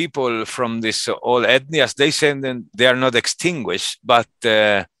bloodline people from this all ethnias, they say that they are not extinguished, but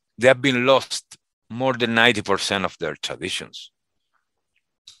they have been lost more than 90% of their traditions.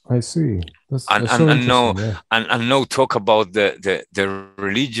 I see. That's so and no talk about the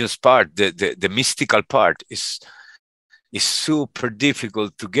religious part, the mystical part is super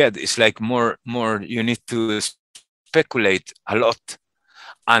difficult to get. It's like more you need to speculate a lot,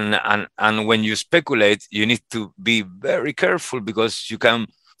 and when you speculate, you need to be very careful because you can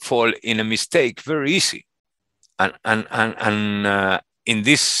fall in a mistake very easy. And in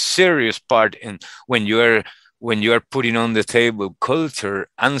this serious part, and when you are putting on the table culture,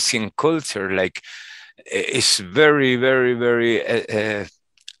 ancient culture, like it's very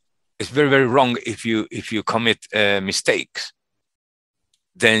wrong if you commit mistakes.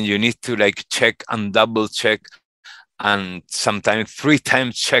 Then you need to like check and double check, and sometimes 3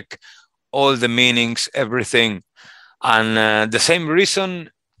 times check all the meanings, everything. And the same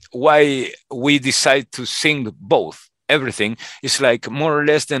reason why we decide to sing both, everything is like more or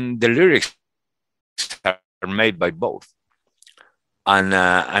less than the lyrics are made by both, and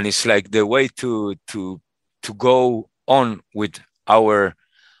it's like the way to go on with our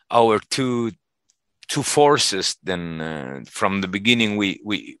two forces. Then from the beginning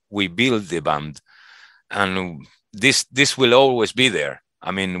we build the band, and this will always be there.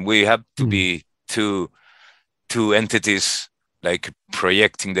 I mean, we have to be two entities like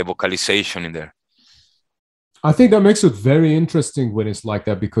projecting the vocalization in there. I think that makes it very interesting when it's like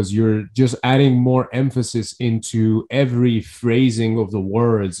that, because you're just adding more emphasis into every phrasing of the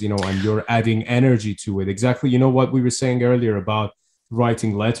words, you know, and you're adding energy to it. Exactly. You know what we were saying earlier about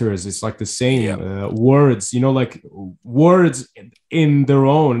writing letters, it's like the same. Words, you know, like words in their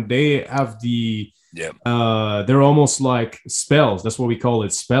own, they have they're almost like spells. That's what we call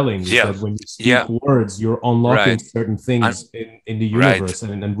it, spelling. That when you speak words, you're unlocking certain things in the universe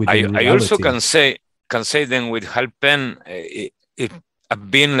and within reality. I also can say then with Xalpen, it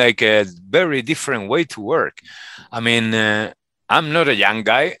have been like a very different way to work. I mean, I'm not a young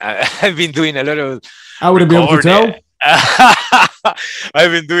guy. I've been doing a lot of I wouldn't be able to tell.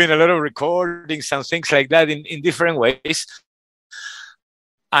 I've been doing a lot of recordings and things like that in different ways.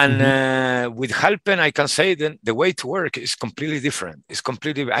 And with Xalpen, I can say that the way to work is completely different. It's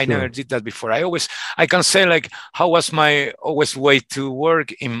completely, I never did that before. I can say like, how was my always way to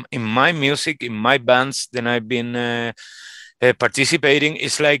work in my music, in my bands, then I've been participating.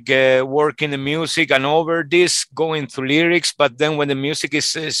 It's like working the music and over this, going through lyrics. But then when the music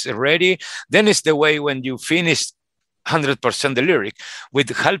is ready, then it's the way when you finish 100% the lyric. With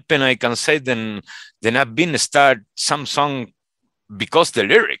Xalpen, I can say then I've been start some song because the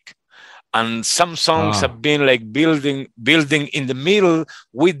lyric, and some songs have been like building in the middle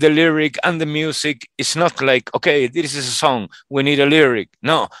with the lyric and the music. It's not like, okay, this is a song, we need a lyric.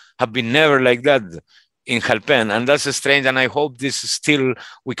 No, have been never like that in Xalpen, and that's strange. And I hope this is still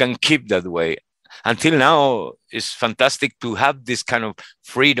we can keep that way. Until now, it's fantastic to have this kind of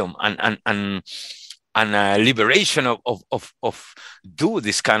freedom and liberation of do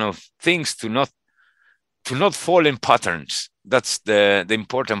this kind of things, to not fall in patterns. That's the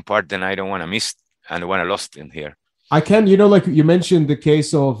important part that I don't want to miss and want to lost in here. I can, you know, like you mentioned the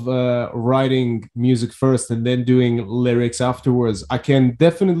case of writing music first and then doing lyrics afterwards. I can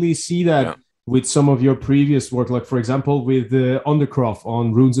definitely see that with some of your previous work, like for example with Undercroft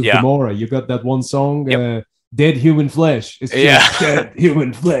on Runes of Gomorrah. You got that one song dead human flesh. It's just dead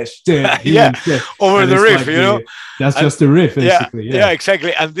human flesh, dead human flesh. Over And the it's riff, like you know. That's just the riff, basically. Yeah,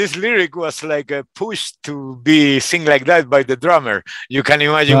 exactly. And this lyric was like a push to be sing like that by the drummer. You can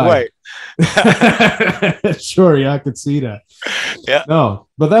imagine why. Sure, yeah, I could see that. Yeah. No,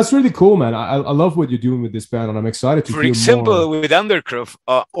 but that's really cool, man. I love what you're doing with this band, and I'm excited to For hear example, more. with Undercroft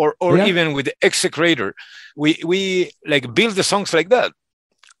or even with Execrator, we like build the songs like that.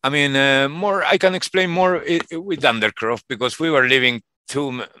 I mean, more. I can explain more with Undercroft because we were living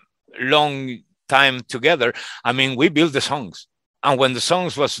too long time together. I mean, we built the songs, and when the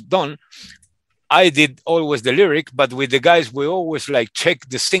songs was done, I did always the lyric, but with the guys, we always like check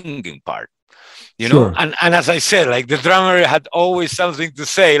the singing part, you know. And as I said, like the drummer had always something to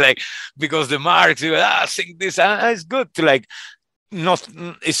say, like because the marks, sing this, it's good to like. Not,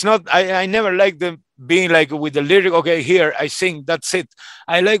 it's not. I never like them being like with the lyric. Okay, here I sing. That's it.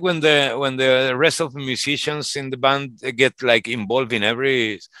 I like when the rest of the musicians in the band get like involved in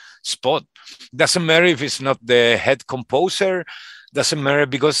every spot. Doesn't matter if it's not the head composer. Doesn't matter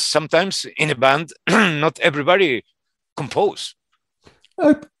because sometimes in a band, not everybody compose.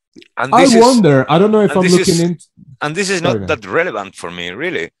 And I wonder. I don't know if I'm looking into. And this is not that relevant for me,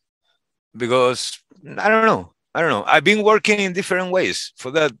 really, because I don't know. I've been working in different ways.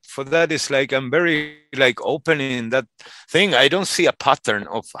 For that, it's like I'm very like open in that thing. I don't see a pattern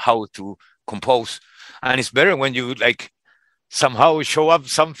of how to compose, and it's better when you like somehow show up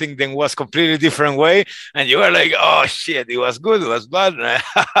something that was completely different way, and you are like, oh shit, it was good, it was bad.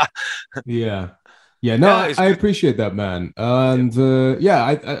 No, I appreciate that, man. And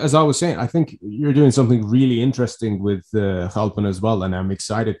as I was saying, I think you're doing something really interesting with Xalpen as well, and I'm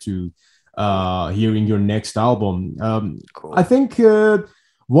excited to hearing your next album. Cool. I think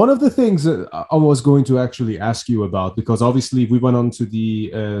one of the things that I was going to actually ask you about, because obviously we went on to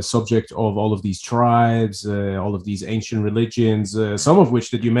the subject of all of these tribes, all of these ancient religions, some of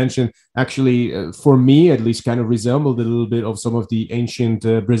which that you mentioned actually, for me at least, kind of resembled a little bit of some of the ancient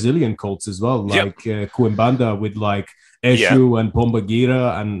Brazilian cults as well, like Quimbanda with like Eshu and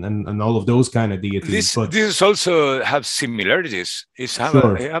Pombagira and all of those kind of deities. This also have similarities.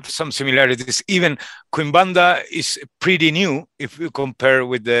 Have some similarities. Even Quimbanda is pretty new if you compare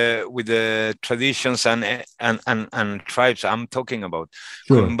with the traditions and tribes I'm talking about.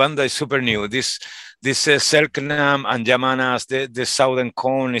 Quimbanda is super new. This Selknam and Yamanas, the southern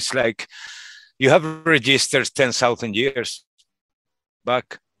cone is like you have registered 10,000 years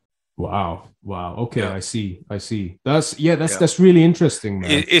back. Wow. Okay, I see. That's really interesting,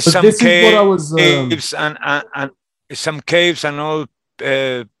 man. It's some caves and some caves and all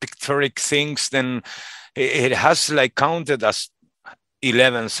pictorial things. Then it has like counted as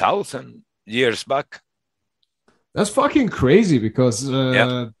 11,000 years back. That's fucking crazy because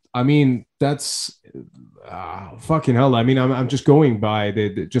I mean that's fucking hell. I mean I'm just going by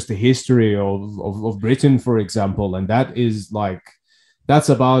the history of Britain, for example, and that is like. That's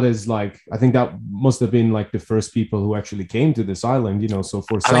about as like I think that must have been like the first people who actually came to this island, you know. So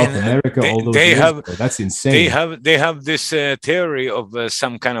for South America, all those years ago, that's insane. They have this theory of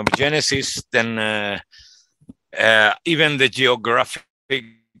some kind of genesis. Then even the geographic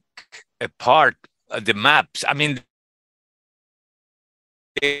part, the maps. I mean,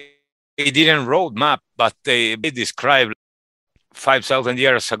 they didn't road map, but they described 5,000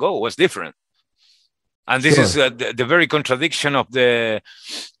 years ago was different. And this is the very contradiction of the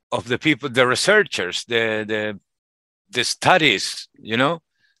people, the researchers, the studies. You know,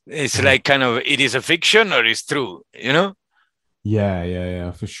 it's like kind of it is a fiction or it's true. You know.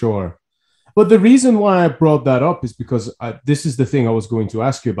 Yeah, for sure. But the reason why I brought that up is because this is the thing I was going to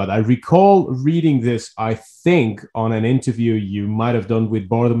ask you about. I recall reading this, I think, on an interview you might have done with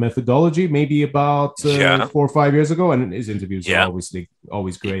Border Methodology, maybe about 4 or 5 years ago. And his interviews are obviously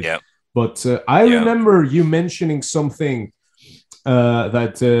always great. Yeah. But I remember you mentioning something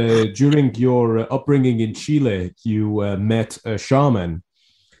that during your upbringing in Chile, you met a shaman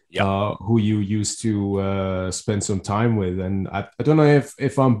who you used to spend some time with. And I don't know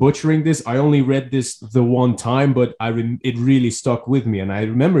if I'm butchering this. I only read this the one time, but it really stuck with me. And I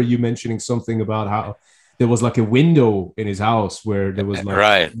remember you mentioning something about how there was like a window in his house where there was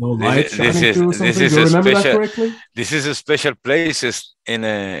like no light shining through or something. Do you remember that correctly? This is a special place in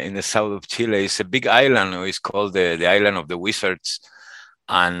the south of Chile. It's a big island. It's called the Island of the Wizards.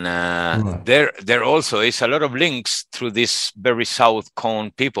 And there also is a lot of links through this very south cone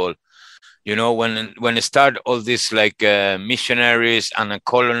people. You know, when it start all these like missionaries and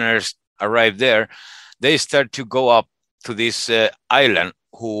coloners arrive there, they start to go up to this island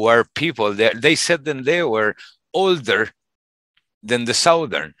who were people there. They said that they were older than the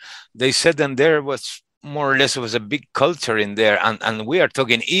southern. They said that there was more or less was a big culture in there, and we are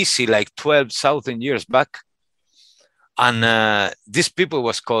talking easy like 12,000 years back. And these people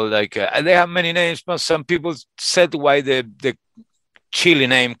was called like they have many names, but some people said why the Chile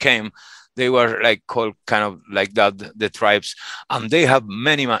name came. They were like called kind of like that, the tribes, and they have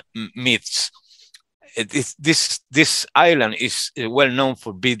many myths. This island is well known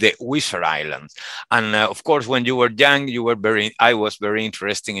for being the wizard island, and of course, when you were young, I was very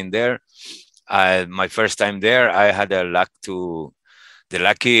interested in there. My first time there, I had the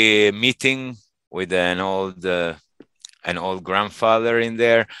lucky meeting with an old grandfather in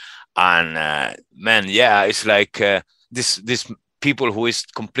there, and man, yeah, it's like this people who is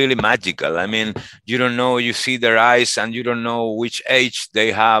completely magical. I mean, you don't know, you see their eyes and you don't know which age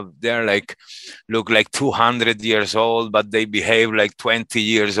they have. They're like, look like 200 years old, but they behave like 20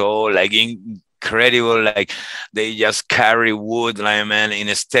 years old, like incredible. Like they just carry wood, like, man,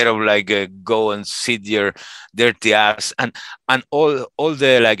 instead of like go and sit your dirty ass, and all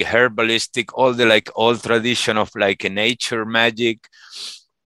the like herbalistic, all the like old tradition of like nature magic.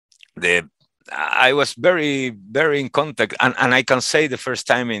 I was very, very in contact. And I can say the first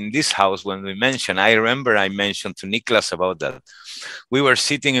time in this house when we mentioned, I remember I mentioned to Niklas about that. We were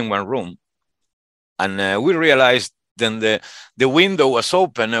sitting in one room and we realized then the window was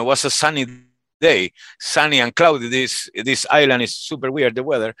open. It was a sunny day, sunny and cloudy. This island is super weird, the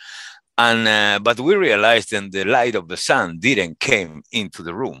weather. And but we realized then the light of the sun didn't came into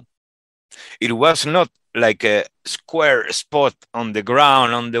the room. It was not like a square spot on the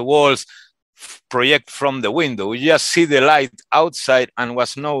ground, on the walls, project from the window. You just see the light outside and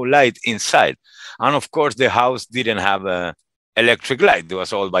was no light inside. And of course, the house didn't have a electric light. It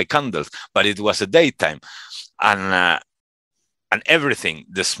was all by candles, but it was a daytime. And everything,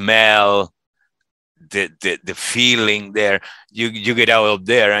 the smell, the feeling there, you get out of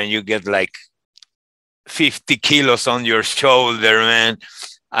there and you get like 50 kilos on your shoulder, man.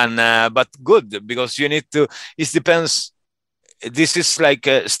 And but good, because you need to, it depends. This is like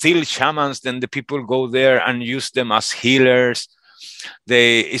still shamans, then the people go there and use them as healers.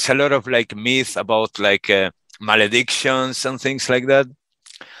 It's a lot of like myth about like maledictions and things like that.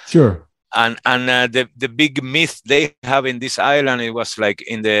 Sure. And the big myth they have in this island, it was like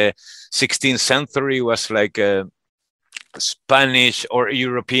in the 16th century, was like a Spanish or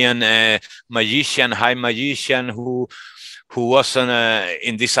European magician, high magician who was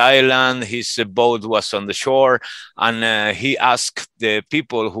in this island. His boat was on the shore, and he asked the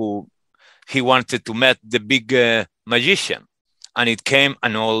people who he wanted to meet the big magician, and it came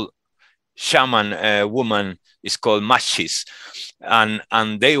an old shaman woman. It's called Machis, and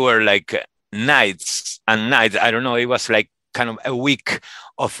they were like nights and nights. I don't know. It was like kind of a week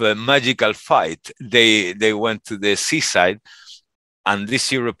of a magical fight. They went to the seaside, and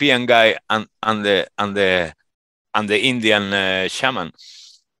this European guy and the Indian shaman,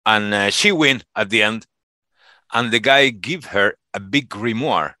 and she win at the end, and the guy give her a big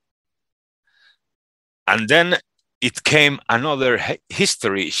grimoire, and then it came another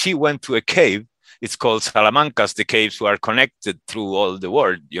history. She went to a cave. It's called Salamancas, the caves who are connected through all the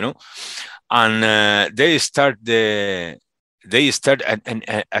world, you know, and they start a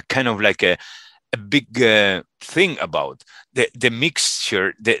kind of like a big thing about the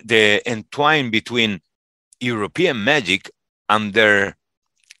mixture, the entwine between European magic and their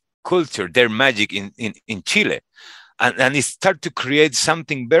culture, their magic in Chile. And it started to create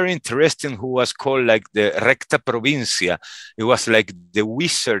something very interesting who was called like the Recta Provincia. It was like the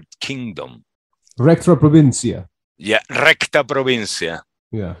wizard kingdom. Recta Provincia. Yeah, Recta Provincia.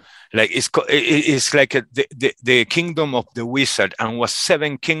 Yeah. Like it's like the kingdom of the wizard, and was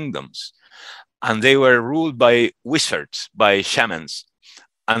 7 kingdoms. And they were ruled by wizards, by shamans,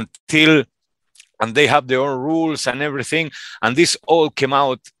 and they have their own rules and everything. And this all came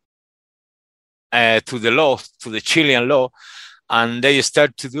out to the law, to the Chilean law, and they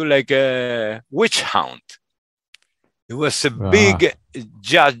start to do like a witch hunt. It was a big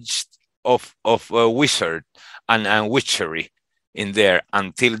judge of wizard and witchery in there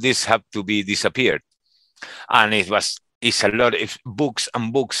until this had to be disappeared. And it's a lot of books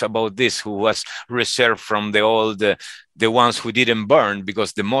and books about this, who was reserved from the old, the ones who didn't burn,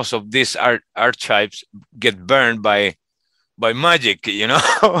 because the most of these archetypes get burned by magic, you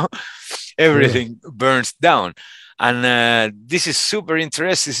know. Everything burns down. And this is super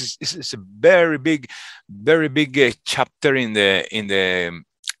interesting. This is a very big chapter in the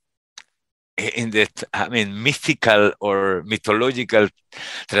I mean, mythical or mythological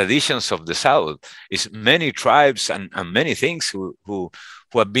traditions of the South. It's many tribes and many things who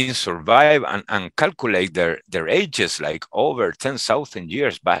have been survived and calculate their ages like over 10,000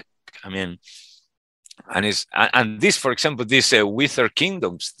 years back. I mean, And this, for example, these Wither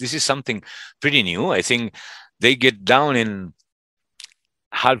kingdoms, this is something pretty new. I think they get down in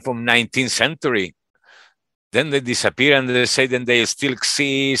half of 19th century. Then they disappear, and they say then they still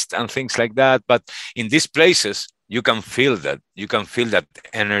exist and things like that. But in these places, you can feel that. You can feel that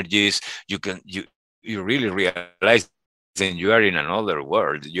energies. You really realize that you are in another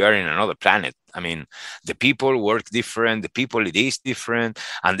world. You are in another planet. I mean, the people work different. The people, it is different,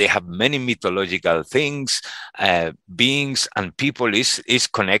 and they have many mythological things, beings, and people is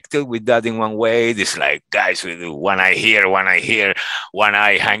connected with that in one way. It's like guys with one eye here, one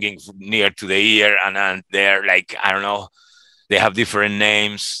eye hanging near to the ear, and they're like, I don't know. They have different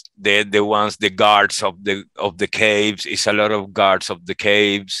names. The guards of the caves. It's a lot of guards of the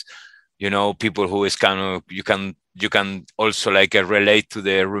caves. You know, people who is kind of, you can also like relate to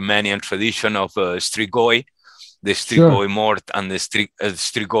the Romanian tradition of Strigoi, the Strigoi Mort and the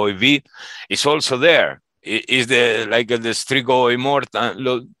Strigoi V. It's also there. It is the Strigoi Mort,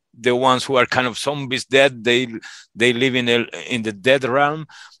 the ones who are kind of zombies dead. They live in the dead realm,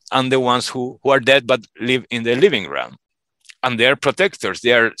 and the ones who are dead but live in the living realm. And they are protectors,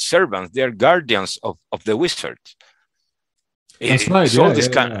 they are servants, they are guardians of the wizards. That's right. It's all this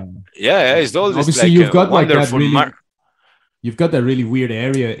kind. It's all this. Obviously, like you've got wonderful. You've got that really weird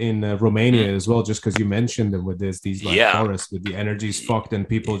area in Romania as well, just because you mentioned them with these like forests with the energies fucked, and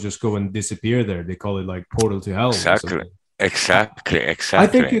people just go and disappear there. They call it like portal to hell. Exactly. I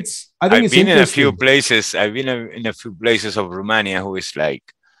think it's. I've been in a few places. I've been in a few places of Romania who is like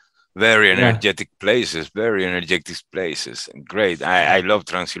very energetic places, and great. I love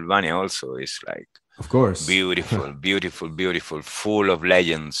Transylvania also. It's like, of course, beautiful, full of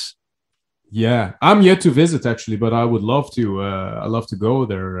legends. Yeah, I'm yet to visit actually, but I would love to. I love to go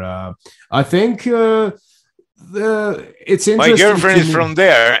there. I think it's interesting. My girlfriend is from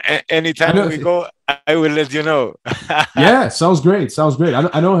there. Anytime we go, I will let you know. Yeah, sounds great.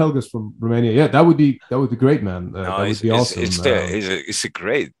 I know Helga's from Romania. Yeah, that would be great, man. That would be awesome. It's a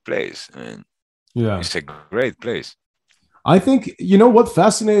great place. Man. Yeah, it's a great place. I think what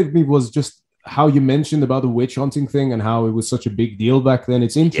fascinated me was just how you mentioned about the witch hunting thing and how it was such a big deal back then.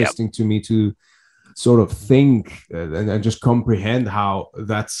 It's interesting to me to sort of think and just comprehend how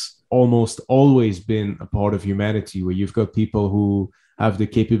that's almost always been a part of humanity, where you've got people who have the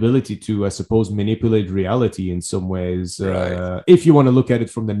capability to, I suppose, manipulate reality in some ways, if you want to look at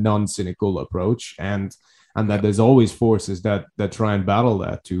it from the non-cynical approach, and that there's always forces that try and battle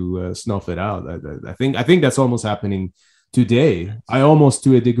that to snuff it out. I think that's almost happening today. I almost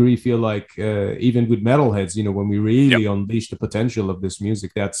to a degree feel like even with metalheads, when we really unleash the potential of this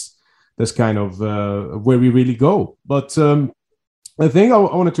music, that's kind of where we really go. But the thing I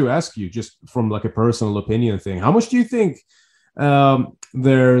wanted to ask you, just from like a personal opinion thing, how much do you think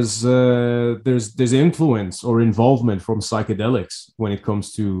there's influence or involvement from psychedelics when it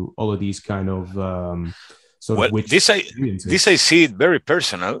comes to all of these kind of this I see it very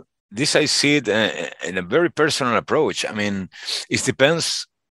personal. This I see it in a very personal approach. I mean, it depends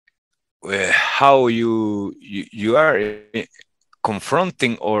how you are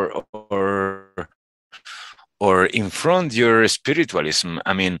confronting or in front your spiritualism.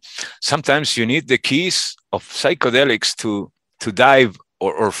 I mean, sometimes you need the keys of psychedelics to dive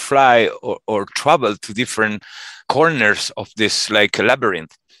or fly or travel to different corners of this like a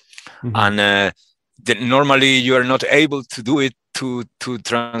labyrinth, and normally you are not able to do it to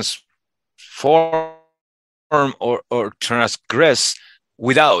transform or transgress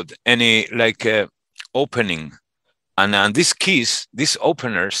without any like opening. And these keys, these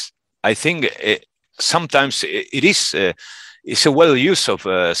openers, I think sometimes it's a well use of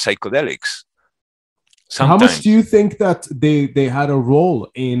psychedelics. Sometimes. How much do you think that they had a role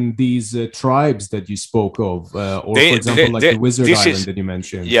in these tribes that you spoke of, for example, the Wizard Island that you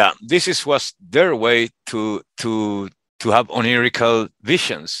mentioned? Yeah, was their way to have onirical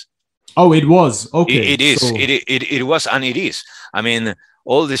visions. Oh, it was. Okay. It is. So... It was, and it is. I mean,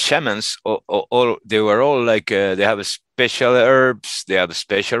 all the shamans, they were all like they have special herbs, they have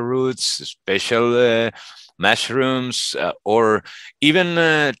special roots, special mushrooms, or even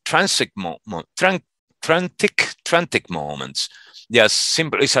trantic moments. Yes,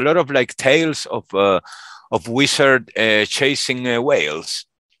 simple. It's a lot of like tales of wizard chasing whales,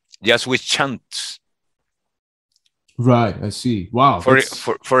 just with chants. Right, I see. Wow.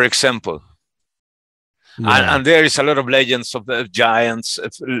 For example. Yeah. And there is a lot of legends of the giants,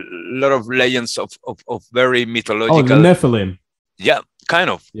 a lot of legends of very mythological. Oh, the Nephilim. Yeah, kind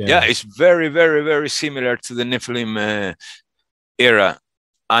of. Yeah, it's very, very, very similar to the Nephilim era,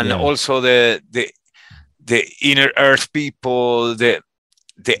 and also the inner earth people, the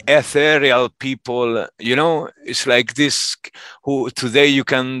the ethereal people, you know, it's like this, who today you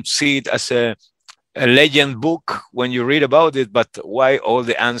can see it as a legend book when you read about it, but why all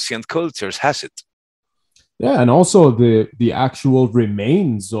the ancient cultures has it? Yeah, and also the actual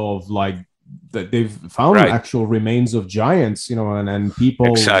remains of, like, that they've found actual remains of giants, you know, and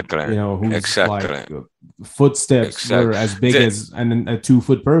people, you know, whose like footsteps were as big as a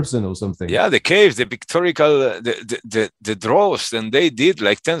 2-foot person or something. Yeah, the caves, the pictorial, the draws, and they did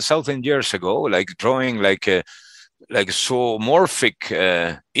like 10,000 years ago, like drawing like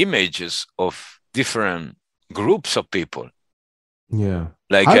zoomorphic images of different groups of people. Yeah,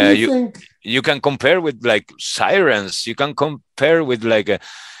 like you can compare with like sirens, you can compare with like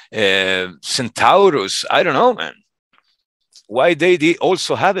Centaurus. I don't know, man, why they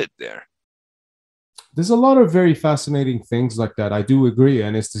also have it there. There's a lot of very fascinating things like that. I do agree,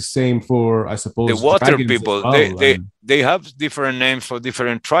 and it's the same for, I suppose, the water people. Well, they have different names for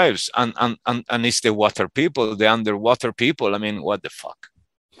different tribes, and it's the water people, the underwater people. I mean, what the fuck?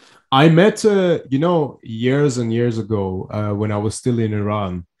 I met, you know, years and years ago, when I was still in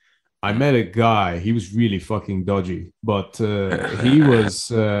Iran, I met a guy. He was really fucking dodgy, but he was,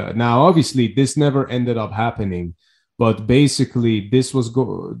 now obviously this never ended up happening, but basically this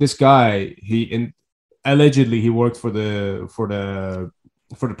guy, allegedly he worked for the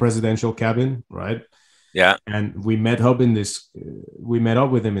presidential cabin, right? Yeah. And we met up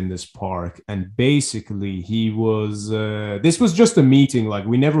with him in this park, and basically he was this was just a meeting, like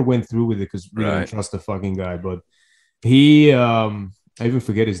we never went through with it because we didn't trust the fucking guy, but he I even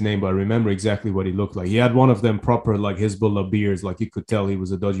forget his name, but I remember exactly what he looked like. He had one of them proper like Hezbollah beards, like you could tell he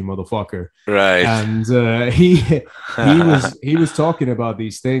was a dodgy motherfucker. Right. And he was talking about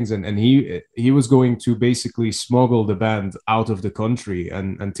these things, and he was going to basically smuggle the band out of the country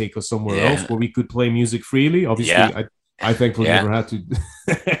and take us somewhere else where we could play music freely. Obviously, I thankfully never had to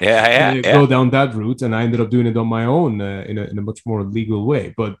go down that route, and I ended up doing it on my own in a much more legal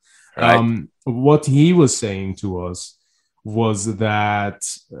way. But what he was saying to us was that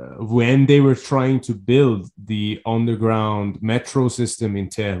when they were trying to build the underground metro system in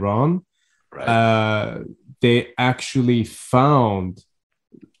Tehran, they actually found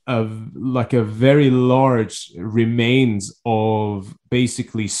a very large remains of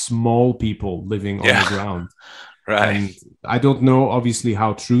basically small people living underground. And I don't know obviously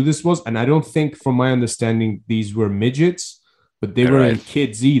how true this was, and I don't think, from my understanding, these were midgets. But they weren't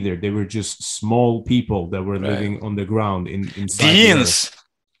kids either. They were just small people that were living on the ground inside. Jinns.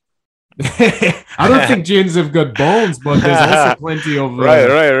 I don't think jinns have got bones, but there's also plenty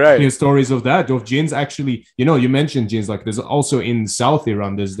of stories of that. Of jinns actually, you know, you mentioned jinns. Like there's also in South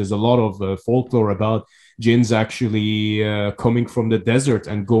Iran, there's a lot of folklore about jinns actually coming from the desert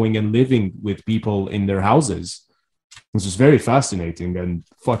and going and living with people in their houses. This is very fascinating and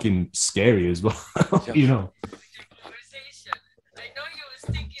fucking scary as well. You know.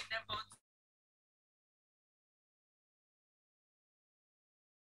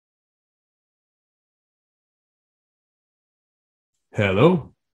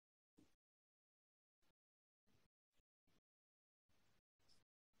 Hello.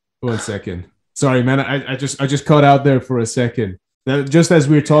 One second. Sorry, man. I just cut out there for a second. Just as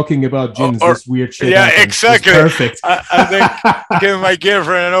we were talking about jinns, this weird shit. Yeah, exactly. Perfect. I then came my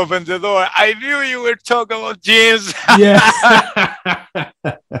girlfriend and opened the door. I knew you were talking about jinns. Yeah.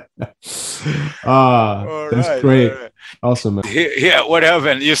 That's great. Right. Awesome, man. Yeah, what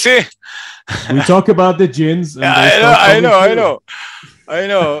happened? You see? We talk about the jinns. I know.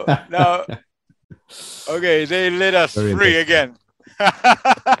 Now, okay, they let us free again.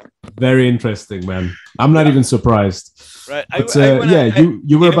 Very interesting, man. I'm not even surprised. Right. But,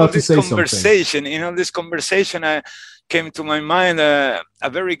 you were about to say something. In this conversation, came to my mind a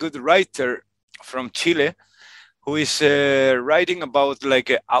very good writer from Chile who is writing about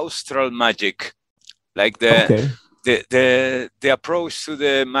like austral magic, like the approach to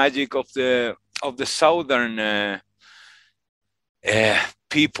the magic of the southern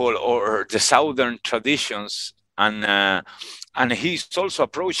people or the southern traditions, and he's also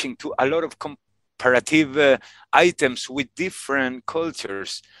approaching to a lot of comparative items with different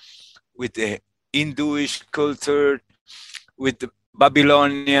cultures, with the Hinduish culture, with the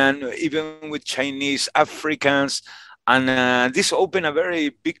Babylonian, even with Chinese, Africans, and this opened a very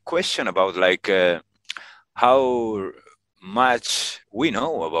big question about like how much we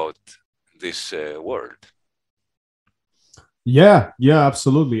know about this world. Yeah,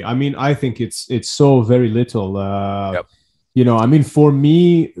 absolutely. I mean, I think it's so very little. You know, I mean, for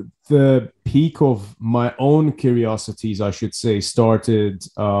me, the peak of my own curiosities, I should say, started.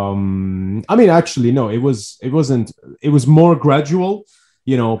 I mean, actually, no, it was more gradual.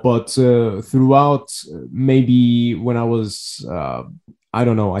 you know, but throughout maybe when I was, I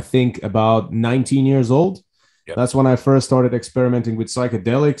don't know, I think about 19 years old, Yep. that's when I first started experimenting with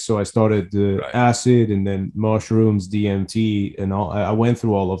psychedelics. So I started Right. acid and then mushrooms, DMT, and all. I went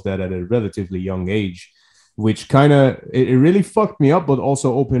through all of that at a relatively young age, which kind of it really fucked me up, but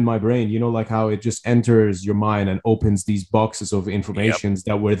also opened my brain. You know, like how it just enters your mind and opens these boxes of Yep. informations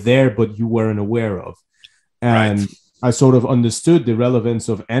that were there, but you weren't aware of. Right. And I sort of understood the relevance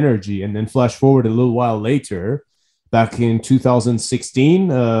of energy. And then flash forward a little while later, back in 2016,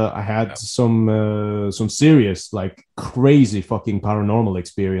 I had Yep. some serious, like crazy fucking paranormal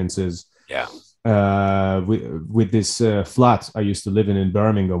experiences. Yeah. With this flat I used to live in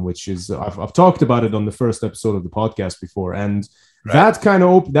Birmingham, which is I've talked about it on the first episode of the podcast before, and Right. that kind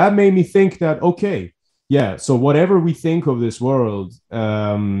of that made me think that okay, yeah, so whatever we think of this world,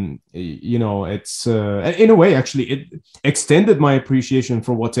 you know, it's in a way actually it extended my appreciation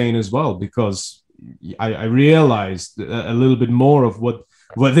for Watain as well, because I realized a little bit more of what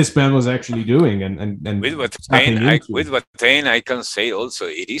this band was actually doing and With tapping Watain, I can say also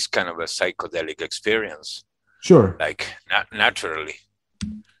it is kind of a psychedelic experience, Sure. like naturally.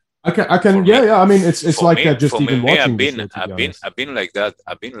 I can, For me- yeah. I mean, it's For like me- that. Just for even me, watching the show, to be honest. I've been like that.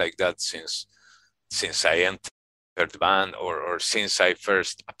 I've been like that since I entered the band, or since I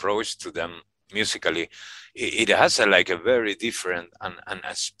first approached to them musically. It has like a very different and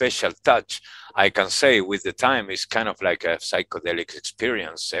a special touch. I can say with the time, it's kind of like a psychedelic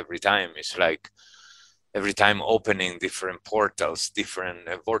experience. Every time it's like every time opening different portals, different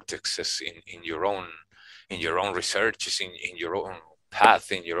vortexes in your own researches, in your own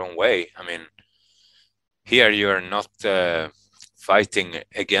path, in your own way. I mean, here you're not fighting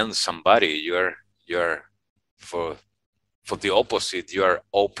against somebody. You're for the opposite. You are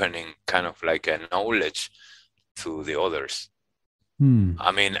opening kind of like a knowledge to the others.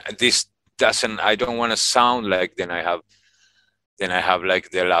 I mean, this doesn't. I don't want to sound like then I have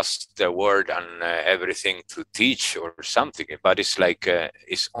like the last word and everything to teach or something. But it's like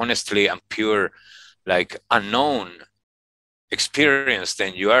it's honestly and pure, like unknown experience.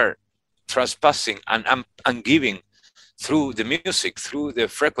 Then you are trespassing and giving through the music, through the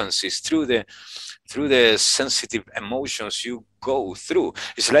frequencies, through the sensitive emotions you go through.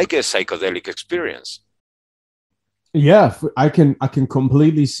 It's like a psychedelic experience. Yeah, I can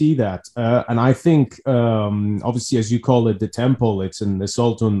completely see that, and I think obviously, as you call it, the temple, it's an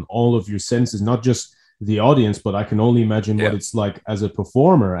assault on all of your senses, not just the audience, but I can only imagine what it's like as a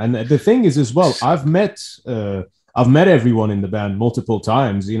performer. And the thing is, as well, I've met everyone in the band multiple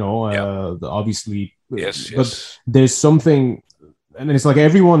times. You know, obviously, but there's something, and it's like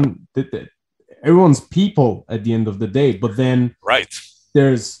everyone's people at the end of the day. But then,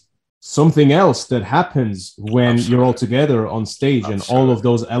 there's something else that happens when you're all together on stage, and all of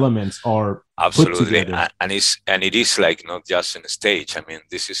those elements are put together. And it is like not just on stage. I mean,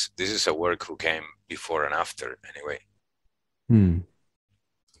 this is a work who came before and after anyway.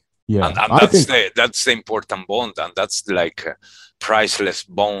 Yeah, and that's the important bond, and that's like a priceless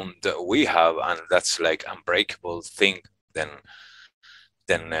bond that we have, and that's like unbreakable thing.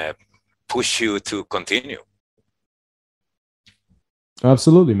 Then push you to continue.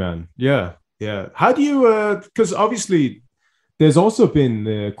 Absolutely, man. Yeah. How do you? Because obviously, there's also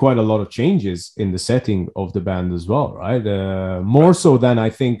been quite a lot of changes in the setting of the band as well, right? More so than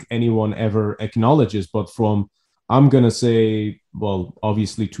I think anyone ever acknowledges. But from, I'm gonna say, well,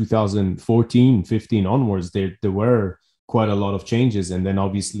 obviously 2014, 15 onwards, there were quite a lot of changes, and then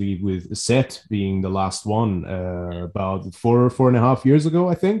obviously with Set being the last one, about 4.5 years ago,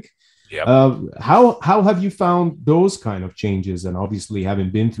 I think. Yep. How have you found those kind of changes, and obviously having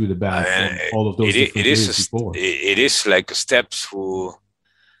been through the band from all of those different years before? It is like steps who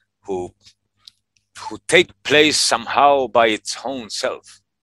take place somehow by its own self.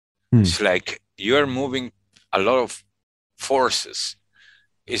 It's like you're moving a lot of forces.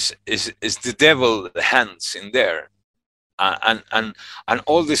 Is the devil hands in there, and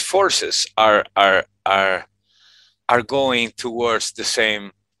all these forces are going towards the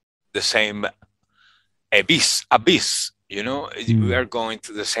same abyss, you know. We are going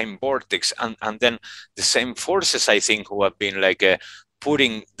to the same vortex, and then the same forces, I think, who have been like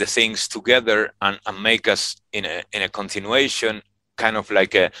putting the things together and make us in a continuation, kind of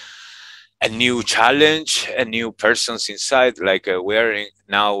like a new challenge, a new persons inside. Like we're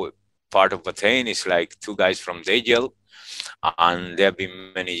now part of Watain is like two guys from Dayel, and they have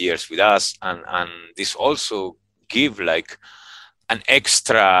been many years with us, and this also give like an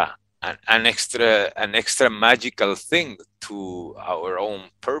extra magical thing to our own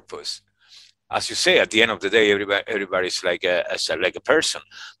purpose. as you say, at the end of the day, everybody's like a person,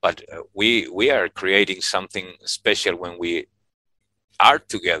 but we are creating something special when we are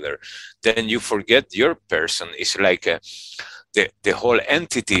together. Then you forget your person. It's like the whole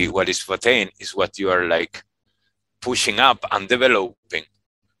entity. What is Watain is what you are like pushing up and developing.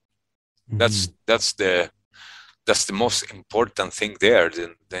 Mm-hmm. That's the most important thing there.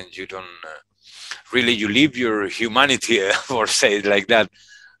 Then you don't really, you leave your humanity, or say it like that,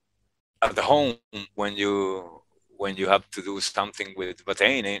 at home when you have to do something with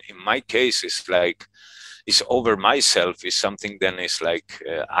Watain. In my case, it's like it's over myself. It's something. Then it's like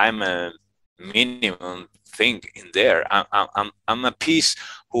I'm a minimum thing in there. I'm a piece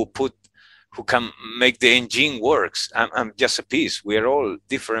who can make the engine works. I'm just a piece. We are all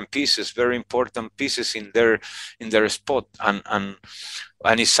different pieces, very important pieces in their spot. And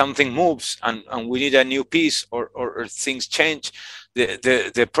if something moves and we need a new piece, or things change,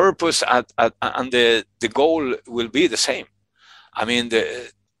 the purpose and the goal will be the same. I mean,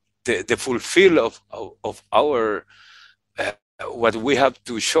 the fulfill of our what we have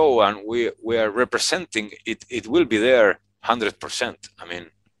to show and we are representing, it will be there 100%. I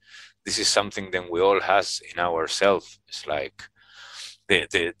mean, this is something that we all has in ourselves. It's like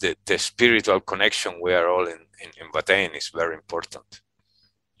the spiritual connection we are all in Watain is very important.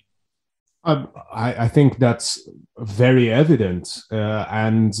 I think that's very evident,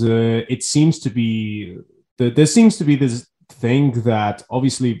 and it seems to be there seems to be this thing that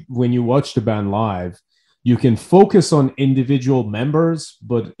obviously when you watch the band live, you can focus on individual members,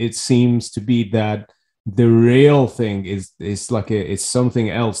 but it seems to be that the real thing is like it's something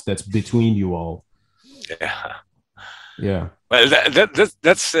else that's between you all. Yeah. Well,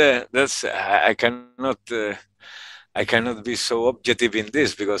 that's I cannot be so objective in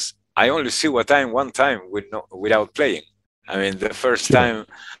this, because I only see Watain one time without playing. I mean, the first time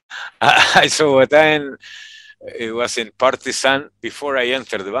I saw Watain, it was in Partisan before I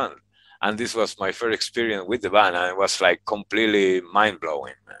entered the band, and this was my first experience with the band, and it was like completely mind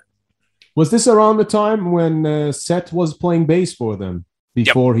blowing, man. Was this around the time when Seth was playing bass for them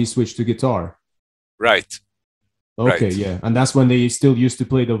before he switched to guitar? Right. Okay, right. Yeah. And that's when they still used to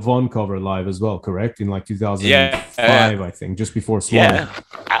play the Von cover live as well, correct? In like 2005, I think, just before Swan. Yeah,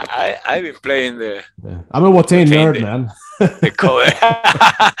 I've been playing the... Yeah. I'm a Watain nerd, man. The cover.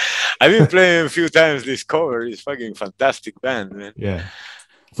 I've been playing a few times this cover. It's fucking fantastic band, man. Yeah.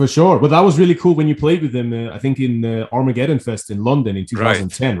 For sure. But that was really cool when you played with them, I think in Armageddon Fest in London in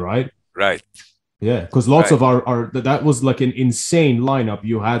 2010, right? Right. Yeah, because lots of our that was like an insane lineup.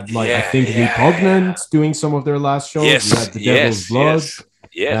 You had like I think Repugnant doing some of their last shows. Yes, you had the Devil's Blood.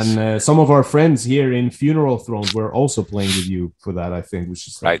 Yes. And some of our friends here in Funeral Throne were also playing with you for that, I think, which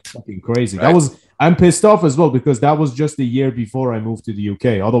is like fucking crazy. Right. I'm pissed off as well because that was just a year before I moved to the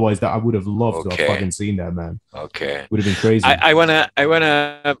UK. Otherwise, I would have loved to have fucking seen that, man. Okay. Would have been crazy. I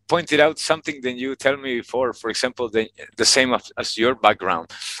wanna point it out something that you tell me before. For example, the same as your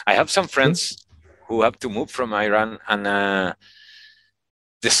background. I have some friends who have to move from Iran, and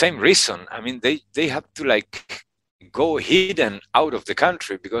the same reason. I mean, they have to like go hidden out of the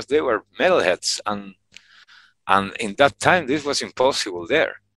country because they were metalheads, and in that time this was impossible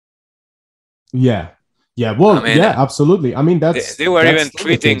there. Yeah. Well, I mean, absolutely. I mean, they were even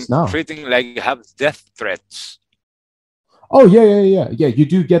treating like have death threats. Oh yeah. You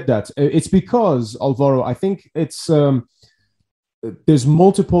do get that. It's because, Alvaro, I think it's there's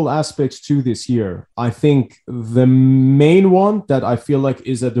multiple aspects to this here. I think the main one that I feel like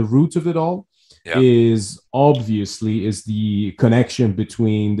is at the root of it all is the connection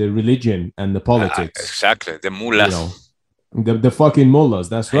between the religion and the politics. Exactly, the mullahs. The fucking mullahs.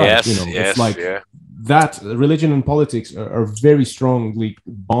 That's right. Yes, it's like that. Religion and politics are very strongly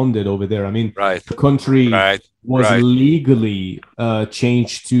bonded over there. I mean, the country was legally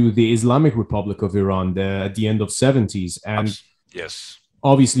changed to the Islamic Republic of Iran at the end of 70s, and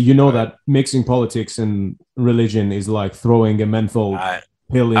obviously, that mixing politics and religion is like throwing a menthol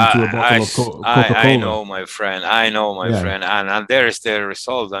pill into a bottle of Coca-Cola. I know, my friend. Friend. And there is the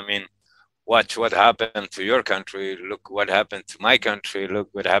result. I mean, watch what happened to your country. Look what happened to my country. Look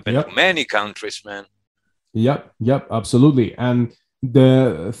what happened to many countries, man. Yep, absolutely. And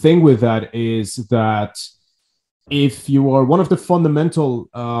the thing with that is that if you are one of the fundamental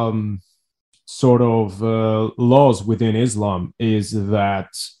sort of laws within Islam is that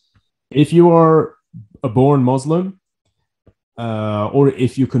if you are a born Muslim or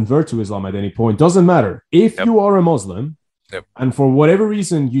if you convert to Islam at any point, doesn't matter. If you are a Muslim and for whatever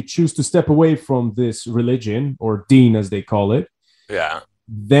reason you choose to step away from this religion or deen as they call it,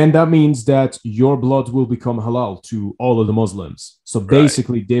 then that means that your blood will become halal to all of the Muslims. So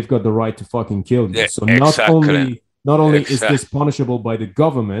basically, they've got the right to fucking kill you. So not only is this punishable by the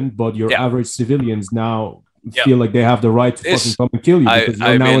government, but your average civilians now feel like they have the right to fucking come and kill you because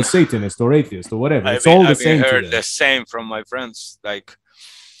you're now a Satanist or atheist or whatever. It's all the same. I heard the same from my friends. Like,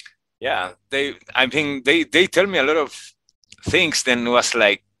 they tell me a lot of things. Then was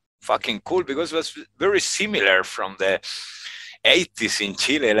like fucking cool because it was very similar from the 80s in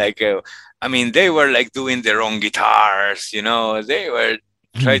Chile. Like, they were like doing their own guitars, they were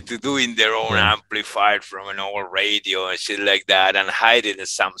trying to doing their own amplifier from an old radio and shit like that, and hide it in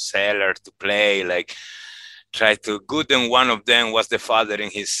some cellar to play, like try to good. And one of them was the father in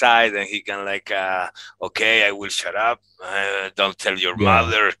his side, and he can like, okay, I will shut up, don't tell your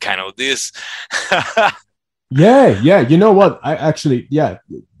mother, kind of this. You know what, I actually,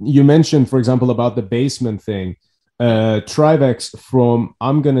 you mentioned, for example, about the basement thing. Trivex from,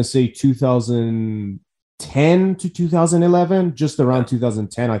 I'm gonna say 2010 to 2011, just around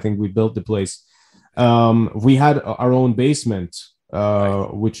 2010, I think we built the place. We had our own basement,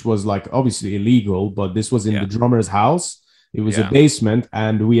 which was like obviously illegal, but this was in the drummer's house. It was a basement,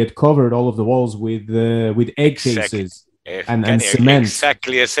 and we had covered all of the walls with egg cases and cement.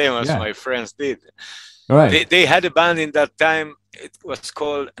 Exactly the same as my friends did. All right. They had a band in that time. It was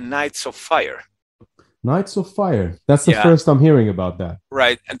called Knights of Fire. Knights of Fire. That's the first I'm hearing about that.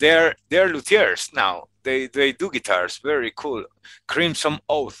 Right, and they're luthiers now. They do guitars. Very cool. Crimson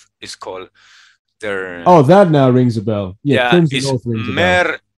Oath is called. That now rings a bell. Yeah, Crimson Oath rings a bell.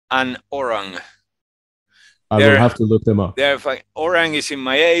 Mer and Orang. I will have to look them up. Orang is in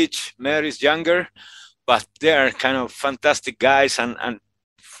my age. Mer is younger, but they're kind of fantastic guys, and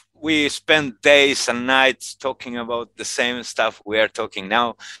we spend days and nights talking about the same stuff we are talking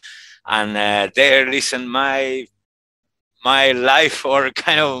now. And they listen my life or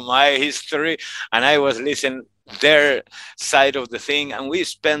kind of my history, and I was listening their side of the thing, and we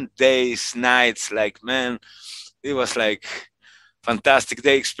spent days, nights, like, man, it was like fantastic.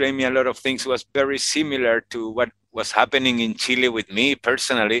 They explained me a lot of things. It was very similar to what was happening in Chile with me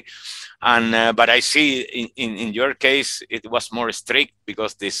personally. And but I see in your case it was more strict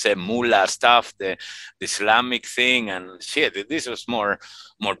because this mullah stuff, the Islamic thing, and shit. This was more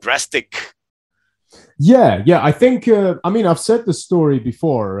drastic. Yeah. I think I've said the story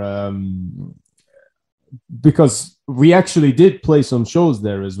before because we actually did play some shows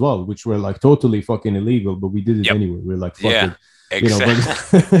there as well, which were like totally fucking illegal, but we did it anyway. We're like, fuck it. Exactly.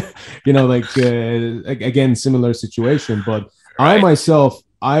 Again, similar situation, but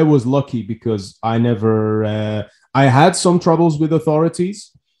I was lucky because I never, I had some troubles with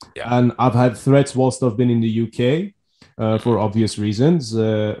authorities, and I've had threats whilst I've been in the UK for obvious reasons.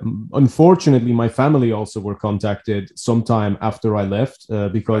 Unfortunately, my family also were contacted sometime after I left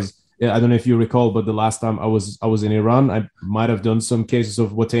because I don't know if you recall, but the last time I was in Iran, I might have done some cases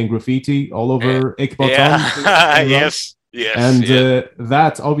of Watain graffiti all over Ekbatan. Yes. And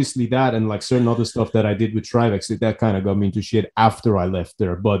that and like certain other stuff that I did with Trivex, that kind of got me into shit after I left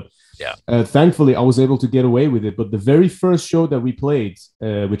there. But thankfully, I was able to get away with it. But the very first show that we played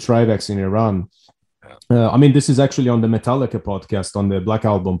with Trivex in Iran, this is actually on the Metallica podcast, on the Black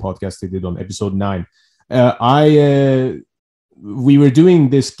Album podcast they did on episode 9. We were doing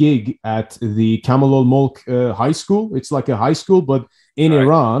this gig at the Kamal Ol Mulk High School. It's like a high school, but in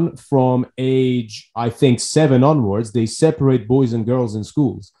Iran, from age, I think, 7 onwards, they separate boys and girls in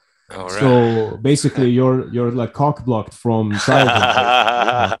schools. So basically, you're like cock blocked from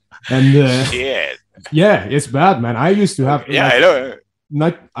childhood. And it's bad, man. I used to have I know.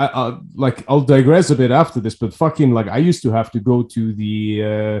 I'll digress a bit after this, but fucking like I used to have to go to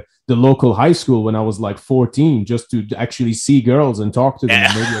the local high school when I was like 14 just to actually see girls and talk to them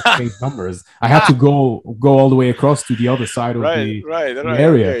and maybe exchange numbers. I had to go all the way across to the other side of the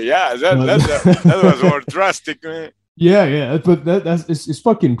area. Yeah, that was more drastic, man. Yeah, but it's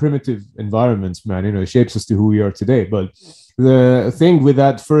fucking primitive environments, man. It shapes us to who we are today. But the thing with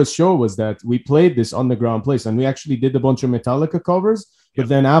that first show was that we played this underground place, and we actually did a bunch of Metallica covers. But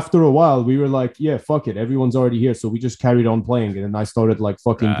then after a while, we were like, yeah, fuck it. Everyone's already here. So we just carried on playing. And I started like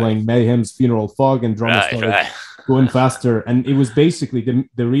fucking playing Mayhem's Funeral Fog, and drummer started going faster. And it was basically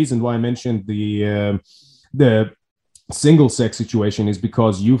the reason why I mentioned the single sex situation is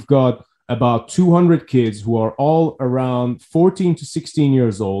because you've got about 200 kids who are all around 14 to 16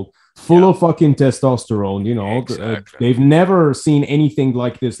 years old, full of fucking testosterone. They've never seen anything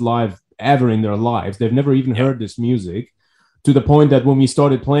like this live ever in their lives. They've never even heard this music. To the point that when we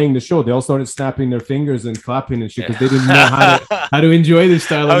started playing the show, they all started snapping their fingers and clapping and shit because they didn't know how to enjoy this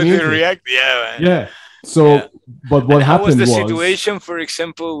style of music. How to react? Yeah, man. Yeah. So, but what and how was happened the was situation, for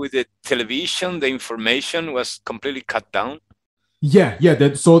example, with the television? The information was completely cut down.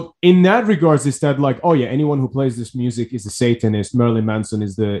 Yeah. So in that regards, is that like, oh yeah, anyone who plays this music is a Satanist. Marilyn Manson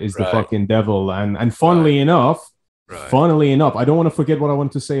is the fucking devil. And funnily enough, I don't want to forget what I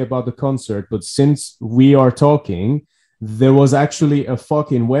want to say about the concert, but since we are talking, there was actually a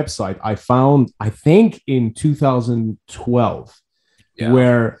fucking website I found, I think in 2012,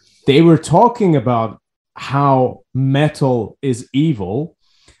 where they were talking about how metal is evil.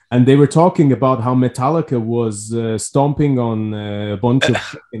 And they were talking about how Metallica was stomping on a bunch of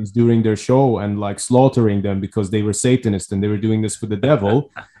chickens during their show and like slaughtering them because they were Satanists and they were doing this for the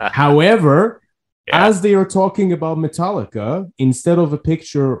devil. However, as they are talking about Metallica, instead of a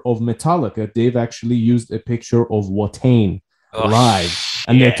picture of Metallica, they've actually used a picture of Watain live.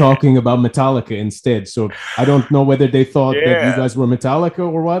 And they're talking about Metallica instead. So I don't know whether they thought that you guys were Metallica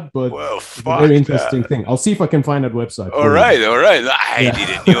or what, but it's a very interesting thing. I'll see if I can find that website. All right. I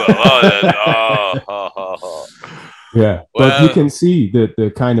didn't know about that. Yeah, but you can see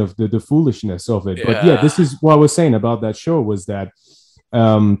the kind of the foolishness of it. But yeah, this is what I was saying about that show was that.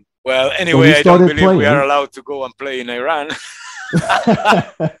 Well, anyway, I don't believe we are allowed to go and play in Iran.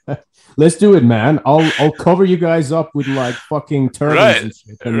 Let's do it, man. I'll cover you guys up with like fucking turbans and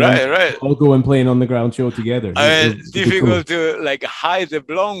shit. And right. I'll go and play an underground show together. It's difficult to like hide the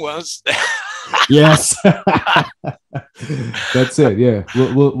blonde ones. Yes, that's it. Yeah,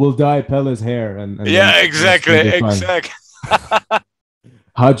 we'll dye Pelle's hair and exactly.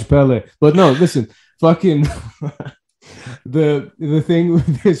 Hajj Pelle. But no, listen, fucking the thing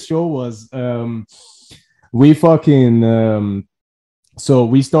with this show was we fucking so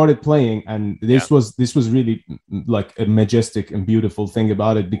we started playing, and this was really like a majestic and beautiful thing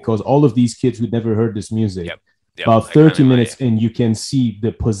about it, because all of these kids who'd never heard this music, about 30 minutes in, you can see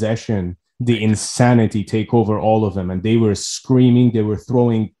the possession, the insanity take over all of them, and they were screaming, they were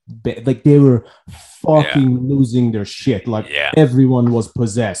throwing, like they were fucking losing their shit, like everyone was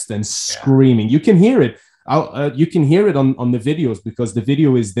possessed and screaming. You can hear it. You can hear it on the videos, because the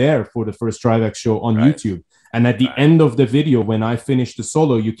video is there for the first Trivax show on YouTube. And at the end of the video, when I finished the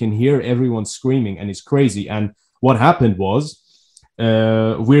solo, you can hear everyone screaming, and it's crazy. And what happened was,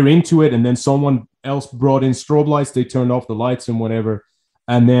 we're into it, and then someone else brought in strobe lights. They turned off the lights and whatever.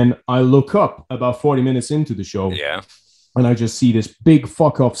 And then I look up about 40 minutes into the show, and I just see this big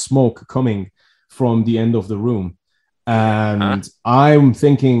fuck off smoke coming from the end of the room. And I'm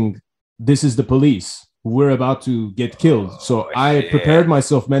thinking, this is the police. We're about to get killed. So I prepared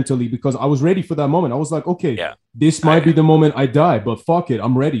myself mentally, because I was ready for that moment. I was like, okay, this might be the moment I die, but fuck it,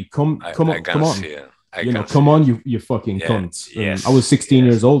 I'm ready. Come on. Come on, you fucking cunts. I was 16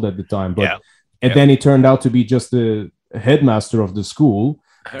 years old at the time, but and then it turned out to be just the headmaster of the school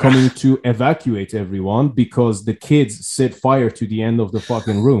coming to evacuate everyone, because the kids set fire to the end of the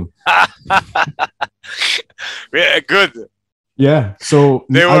fucking room. Good. Yeah, so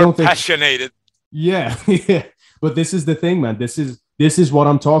they were passionate. Yeah. But this is the thing, man. This is what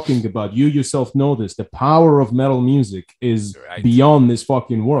I'm talking about. You yourself know this. The power of metal music is beyond this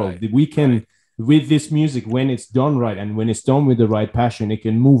fucking world. We can, with this music, when it's done right and when it's done with the right passion, it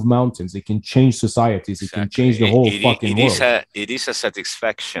can move mountains. It can change societies. It can change the whole fucking world. It is a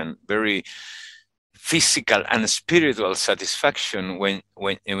satisfaction, very physical and spiritual satisfaction when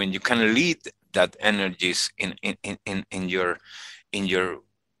you can lead that energies in your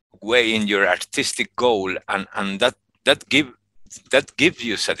way, in your artistic goal, and that gives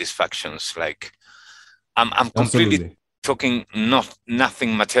you satisfactions. Like I'm completely talking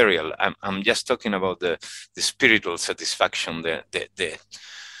nothing material. I'm just talking about the spiritual satisfaction, the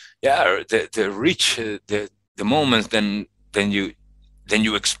reach, the moments then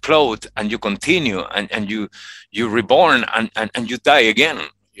you explode and you continue and you reborn and you die again.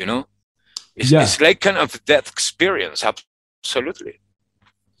 You know, it's like kind of death experience. Absolutely.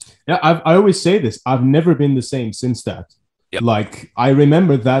 Yeah, I always say this. I've never been the same since that. Yep. Like, I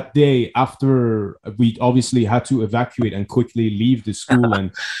remember that day after we obviously had to evacuate and quickly leave the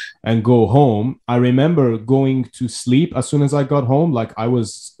school and go home. I remember going to sleep as soon as I got home. Like, I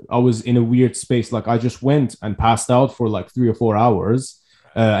was in a weird space. Like, I just went and passed out for like 3 or 4 hours.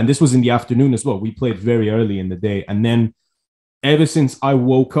 And this was in the afternoon as well. We played very early in the day. And then ever since I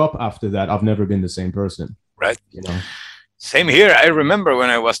woke up after that, I've never been the same person. Right. You know? Same here. I remember when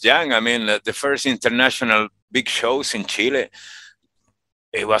I was young, I mean, the first international big shows in Chile,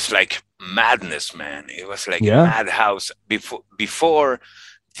 it was like madness, man. It was like a madhouse before,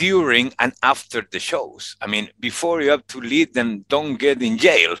 during, and after the shows. I mean, before you have to lead and don't get in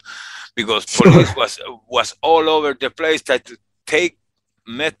jail, because police was all over the place, tried to take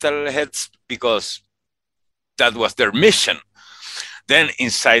metalheads, because that was their mission. Then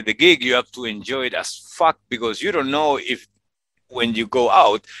inside the gig, you have to enjoy it as fuck, because you don't know if when you go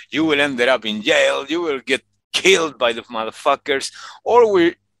out, you will end up in jail, you will get killed by the motherfuckers,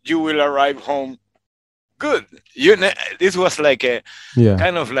 or you will arrive home good. This was like a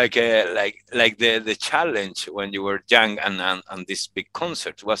kind of like the challenge when you were young, and this big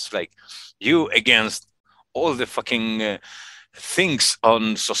concert was like you against all the fucking things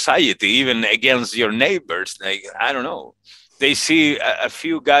on society, even against your neighbors. Like, I don't know, they see a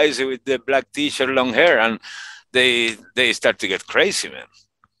few guys with the black t-shirt, long hair, and they start to get crazy, man.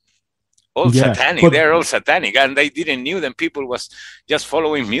 All satanic. They're all satanic, and they didn't knew them. People was just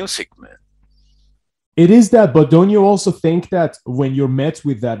following music, man. It is that, but don't you also think that when you're met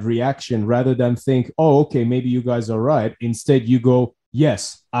with that reaction, rather than think, oh, okay, maybe you guys are right, instead you go,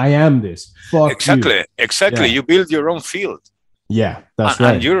 yes, I am this. Fuck exactly, you. Exactly. Yeah. You build your own field. Yeah, that's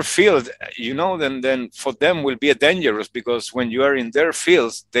right. And your field, you know, then for them will be dangerous, because when you are in their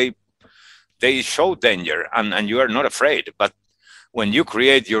fields, they show danger, and you are not afraid. But when you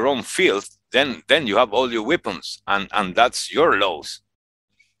create your own field, then you have all your weapons, and that's your laws.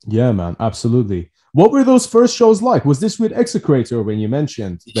 Yeah, man, absolutely. What were those first shows like? Was this with Execrator when you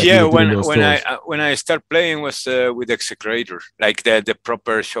mentioned? Yeah, when I start playing was with Execrator, like the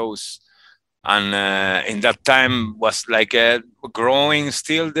proper shows, and in that time was like growing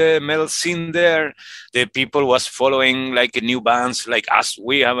still the metal scene there. The people was following like new bands like us.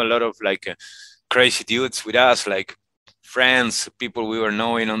 We have a lot of like crazy dudes with us, like friends, people we were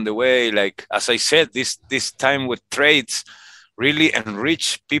knowing on the way. Like, as I said, this time with trades really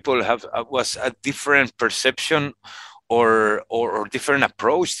enriched people. Was a different perception or different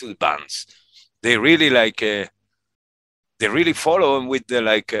approach to the bands. They really like they really follow with the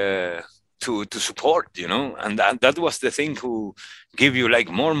like to support, you know, and that was the thing who give you like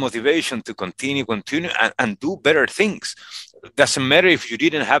more motivation to continue and do better things. Doesn't matter if you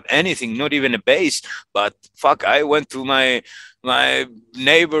didn't have anything, not even a bass, but fuck, I went to my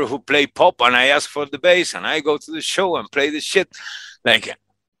neighbor who played pop and I asked for the bass, and I go to the show and play the shit. Like,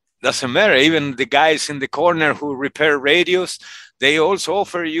 doesn't matter. Even the guys in the corner who repair radios, they also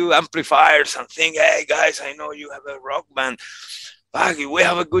offer you amplifiers and think, hey guys, I know you have a rock band. Fuck, we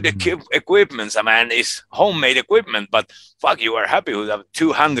have a good equipment. I mean, it's homemade equipment, but fuck, you are happy with a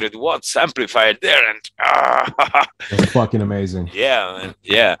 200 watts amplifier there, and that's fucking amazing. Yeah, man.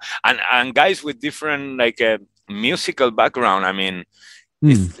 Yeah, and guys with different like musical background. I mean,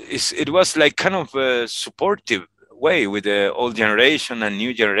 it was like kind of a supportive way with the old generation and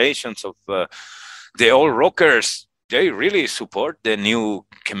new generations of the old rockers. They really support the new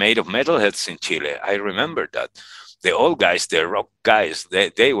Comate of metalheads in Chile. I remember that. The old guys, the rock guys,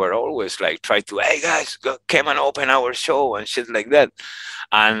 they were always like try to, hey guys, come and open our show and shit like that.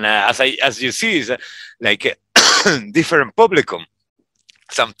 And as you see, it's like a different publicum.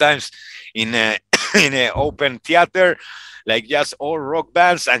 Sometimes in a open theater, like just all rock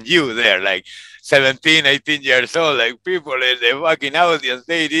bands, and you there like 17, 18 years old, like people in the fucking audience,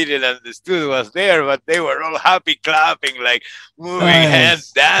 they didn't understood was there, but they were all happy, clapping, like moving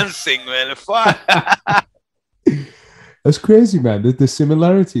hands, dancing, man. Fuck. That's crazy, man. The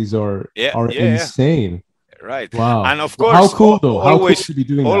similarities are insane. Right. Wow. And of course, how cool though. Always, how cool to be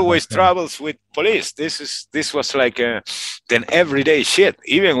doing always that travels with police. This was like an everyday shit.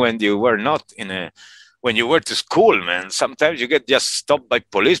 Even when you were not when you were to school, man, sometimes you get just stopped by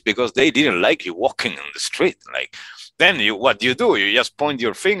police because they didn't like you walking on the street. Like, then what do? You just point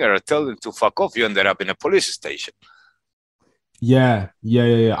your finger and tell them to fuck off. You ended up in a police station. Yeah.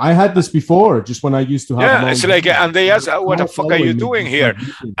 I had this before, just when I used to have. Yeah, it's like, and they ask, "What the fuck are you doing here?"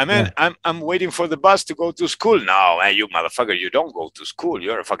 I mean, I'm waiting for the bus to go to school. No, man, you motherfucker, you don't go to school.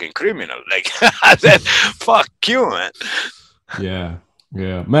 You're a fucking criminal. Like, I said, fuck you, man.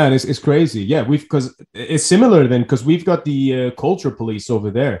 Yeah, man, it's crazy. Yeah, because it's similar then, because we've got the culture police over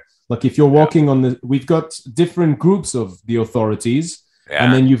there. Like, if you're walking we've got different groups of the authorities. Yeah.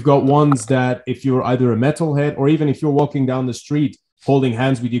 And then you've got ones that if you're either a metalhead or even if you're walking down the street holding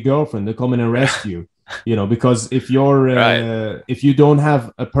hands with your girlfriend, they come and arrest you, you know, because if you're if you don't have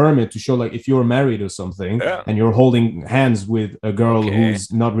a permit to show, like if you're married or something and you're holding hands with a girl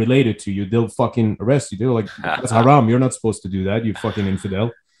who's not related to you, they'll fucking arrest you. They're like, that's haram. You're not supposed to do that. You fucking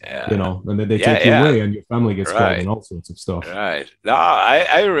infidel. You know, and then they take you away and your family gets killed and all sorts of stuff. Right. No,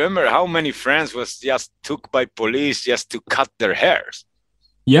 I remember how many friends was just took by police just to cut their hairs.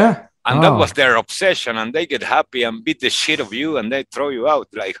 Yeah. And that was their obsession, and they get happy and beat the shit of you and they throw you out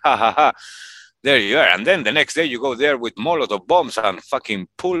like, ha ha ha. There you are. And then the next day you go there with Molotov bombs and fucking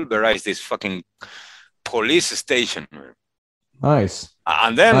pulverize this fucking police station. Nice.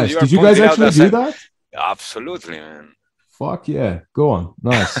 And then Did you guys actually do that? Absolutely, man. Fuck yeah, go on,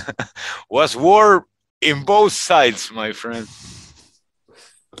 nice. Was war in both sides, my friend.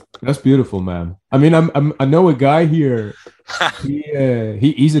 That's beautiful, man. I mean, I know a guy here.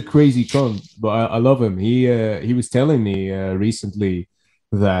 He's a crazy cunt, but I love him. He was telling me recently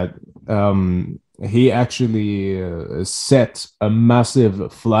that he actually set a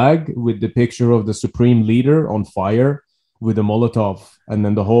massive flag with the picture of the supreme leader on fire with a Molotov, and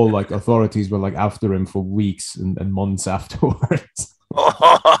then the whole like authorities were like after him for weeks and months afterwards.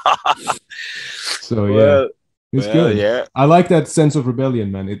 So yeah. It's good. Yeah. I like that sense of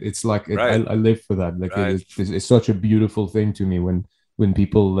rebellion, man. It's like Right. I live for that. Like Right. it's such a beautiful thing to me when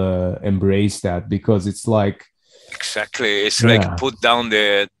people embrace that, because it's like Exactly. It's yeah, like put down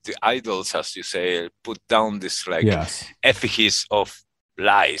the idols, as you say, put down this like yes, effigies of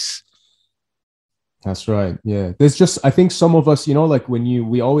lies. that's right. Yeah, there's just I think some of us, you know, like when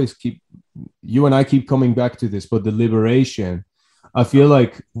we always keep you and I keep coming back to this, but the liberation. I feel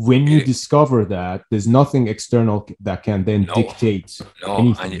like when you discover that, there's nothing external that can then dictate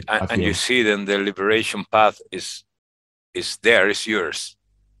anything. And you see then the liberation path is there, is yours.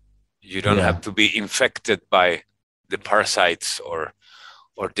 You don't have to be infected by the parasites or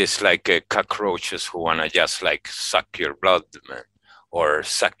this like cockroaches who wanna just like suck your blood, man, or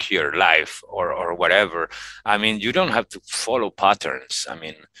suck your life or whatever. I mean, you don't have to follow patterns. I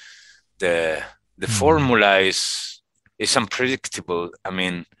mean, the formula is unpredictable. I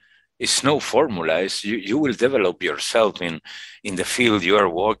mean, it's no formula. You will develop yourself in the field you are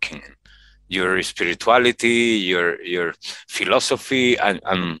working in. Your spirituality, your philosophy,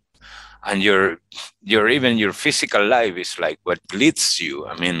 and your even your physical life is like what leads you.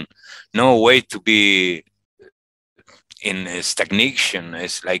 I mean, no way to be in stagnation.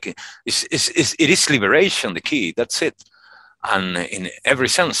 It's like it is liberation, the key. That's it. And in every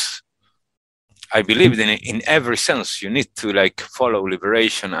sense, I believe that in every sense, you need to like follow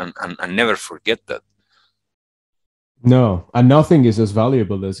liberation and never forget that. No, and nothing is as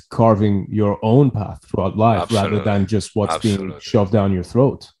valuable as carving your own path throughout life. Absolutely. Rather than just what's being shoved down your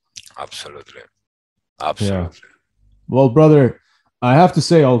throat. Absolutely. Yeah. Well, brother, I have to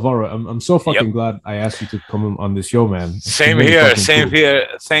say, Alvaro, I'm so fucking glad I asked you to come on this show, man. It's same here, same cool. Here.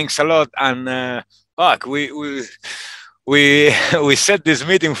 Thanks a lot. And fuck, we set this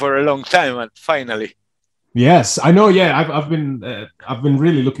meeting for a long time, and finally. Yes, I know. Yeah, I've been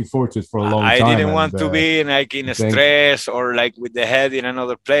really looking forward to it for a long time. I didn't want to be like in a stress or like with the head in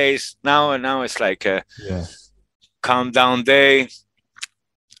another place. Now it's like a calm down day,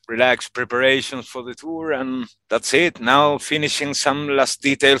 relax preparations for the tour, and that's it. Now finishing some last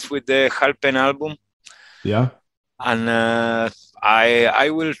details with the Xalpen album. Yeah, and I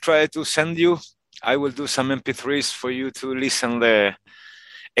will try to send you. I will do some MP3s for you to listen the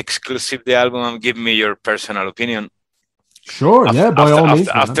exclusive the album and give me your personal opinion. Sure, by all means.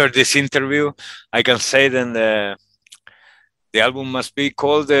 After this interview, I can say then the album must be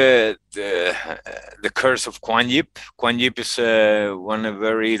called the Curse of Quan Yip. Quan Yip is one a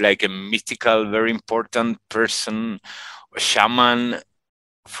very like a mythical, very important person, a shaman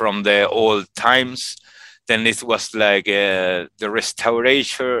from the old times. Then it was like the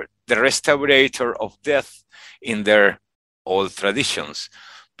restaurator of death in their old traditions,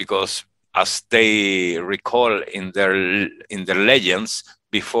 because as they recall in their legends,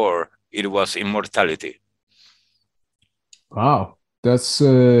 before it was immortality. Wow, that's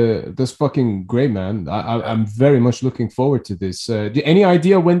fucking great, man. I'm very much looking forward to this. Any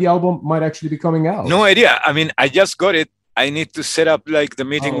idea when the album might actually be coming out? No idea. I mean, I just got it. I need to set up like the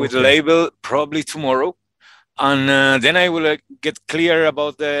meeting with the label probably tomorrow. And then I will get clear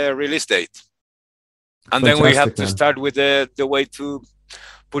about the release date. And then we have to start with the way to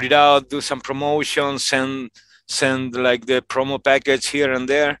put it out, do some promotions, and send like the promo package here and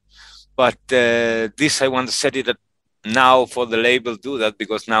there. But this I want to set it up now for the label do that,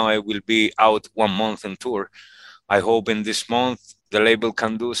 because now I will be out 1 month in tour. I hope in this month the label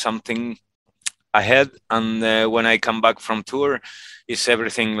can do something ahead. And when I come back from tour, is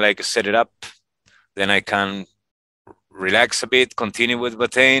everything like set it up. Then I can relax a bit, continue with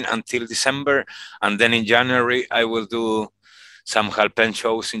Watain until December. And then in January, I will do some Xalpen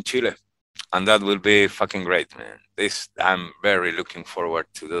shows in Chile. And that will be fucking great, man. I'm very looking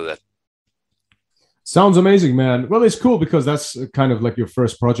forward to do that. Sounds amazing, man. Well, it's cool because that's kind of like your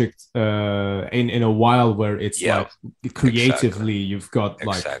first project in a while where it's like creatively you've got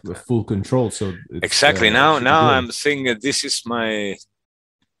like full control. So it's, now I'm saying this is my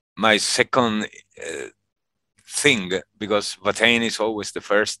second thing, because Watain is always the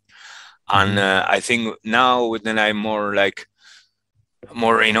first. And I think now then I'm more like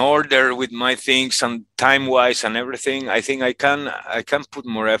more in order with my things and time wise and everything, I think I can put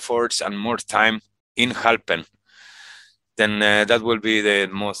more efforts and more time in Xalpen. Then that will be the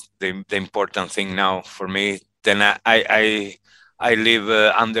important thing now for me. Then I leave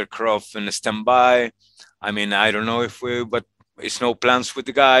Undercroft in standby. I mean, I don't know if but it's no plans with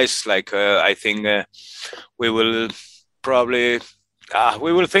the guys. Like I think we will probably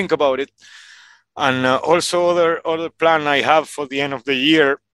we will think about it. And also other plan I have for the end of the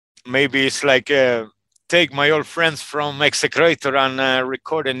year, maybe it's like take my old friends from Execrator and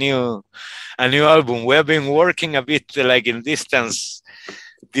record a new album. We have been working a bit like in distance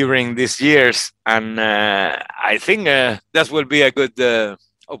during these years, and I think that will be a good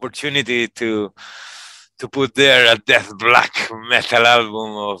opportunity to put there a death black metal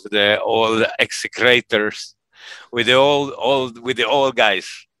album of the old Execrators with the old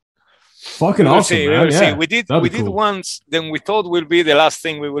guys. Fucking awesome, see, man. see. We did once, then we thought will be the last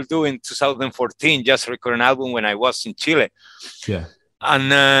thing we will do in 2014, just record an album when I was in Chile. Yeah. And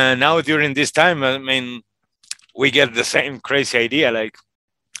now during this time, I mean, we get the same crazy idea, like,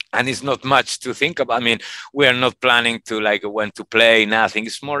 and it's not much to think about. I mean, we are not planning to like when to play, nothing.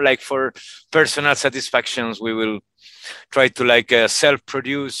 It's more like for personal satisfactions. We will try to like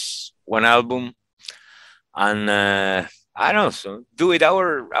self-produce one album and I don't know, so do it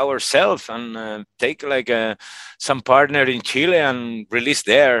ourselves and take like some partner in Chile and release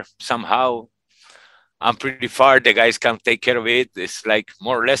there somehow. I'm pretty far. The guys can take care of it. It's like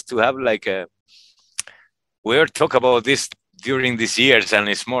more or less to have like a. We're talking about this during these years, and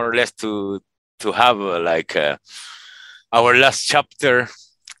it's more or less to have like our last chapter.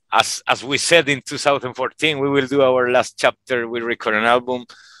 As we said in 2014, we will do our last chapter. We record an album,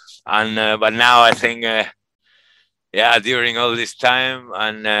 and but now I think. Yeah, during all this time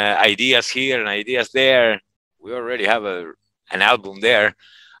and ideas here and ideas there, we already have an album there,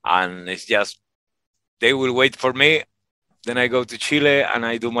 and it's just they will wait for me. Then I go to Chile and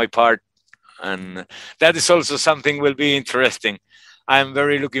I do my part, and that is also something will be interesting. I'm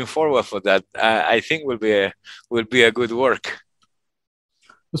very looking forward for that. I think will be a good work.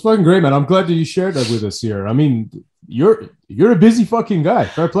 That's fucking great, man. I'm glad that you shared that with us here. I mean, you're a busy fucking guy.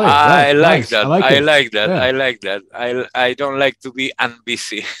 Fair play. I like that. I like that. Yeah. I like that. I don't like to be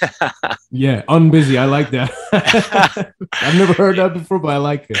unbusy. Yeah, unbusy. I like that. I've never heard that before, but I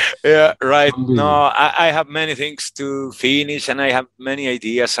like it. Yeah, right. Unbusy. No, I have many things to finish, and I have many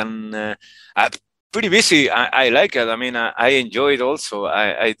ideas, and I'm pretty busy. I like it. I mean, I enjoy it also.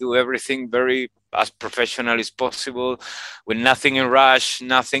 I do everything very as professional as possible, with nothing in rush,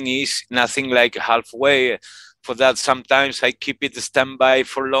 nothing like halfway. For that, sometimes I keep it standby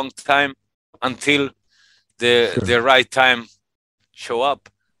for a long time until the right time show up,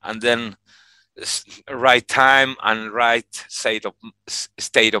 and then right time and right state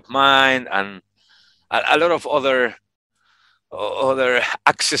of mind, and a lot of other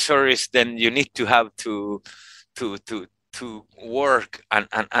accessories then you need to have to work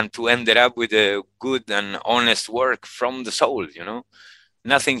and to end it up with a good and honest work from the soul. You know,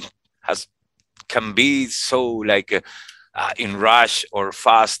 nothing can be so like in rush or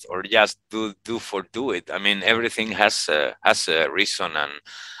fast or just do it. I mean, everything has a reason,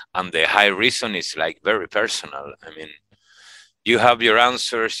 and the high reason is like very personal. I mean, you have your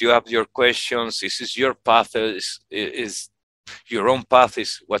answers, you have your questions. This is your path, is your own path,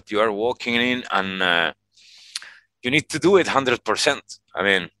 is what you are walking in, and you need to do it 100%. I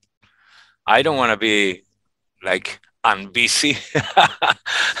mean, I don't want to be like unbusy.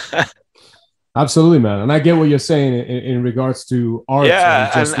 Absolutely, man. And I get what you're saying in regards to art. Yeah,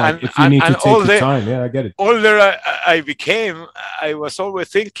 and just like if you need to take your time. Yeah, I get it. Older I became, I was always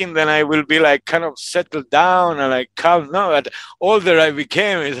thinking that I will be like kind of settled down and like calm. No, but older I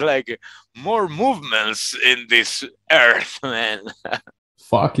became, is like more movements in this earth, man.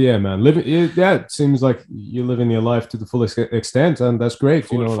 Fuck yeah, man. It seems like you're living your life to the fullest extent, and that's great.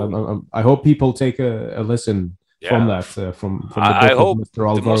 Full. I hope people take a listen. Yeah. From that, from the I hope Mr.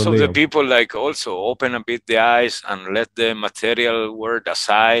 Alvaro most of Lillo. the people like also open a bit the eyes and let the material world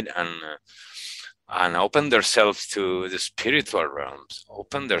aside and open themselves to the spiritual realms,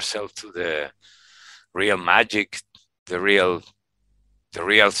 open themselves to the real magic, the real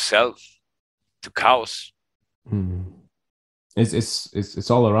self, to chaos. It's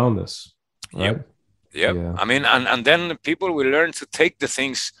all around us, right? Yep. Yeah. I mean, and then people will learn to take the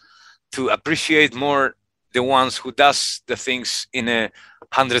things, to appreciate more the ones who does the things in a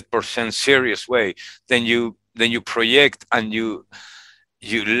 100% serious way. Then you project and you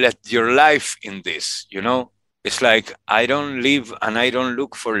let your life in this, you know. It's like I don't live and I don't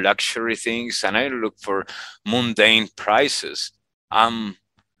look for luxury things and I don't look for mundane prices. I'm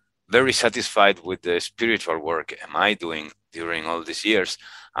very satisfied with the spiritual work am I doing during all these years.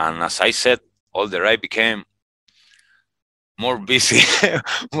 And as I said, older I became, more busy,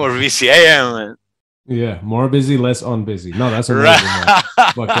 more busy I am. Yeah, more busy, less unbusy. No, that's amazing, man.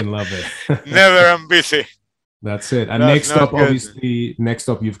 Fucking love it. Never I'm busy. That's it. And That's next up, good. obviously, next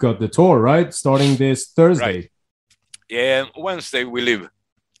up, you've got the tour, right? Starting this Thursday. Right. Yeah, Wednesday we leave.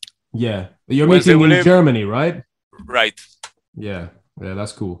 Yeah. You're Wednesday meeting we in leave. Germany, right? Right. Yeah. Yeah,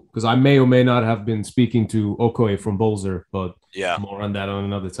 that's cool. Because I may or may not have been speaking to Okoye from Bolzer, but Yeah. more on that on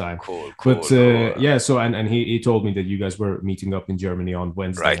another time. Cool. But yeah, so and he told me that you guys were meeting up in Germany on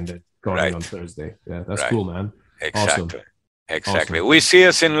Wednesday and then going on Thursday. Yeah, that's cool, man. Exactly. Awesome. Exactly. Awesome. We see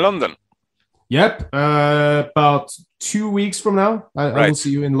us in London. Yep. About 2 weeks from now, I will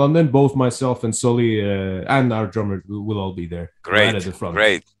see you in London. Both myself and Sully and our drummer will all be there. Great. Right at the front.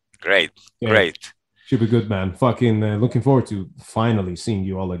 Great. Should be good, man. Fucking looking forward to finally seeing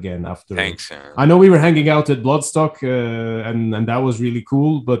you all again after. Thanks. I know we were hanging out at Bloodstock, and that was really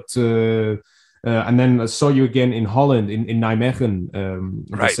cool. But and then I saw you again in Holland, in Nijmegen,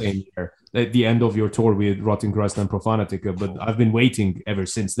 the same year, at the end of your tour with Rotten Christ and Profanatica. But I've been waiting ever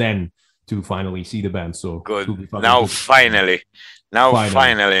since then to finally see the band. So good. Now finally,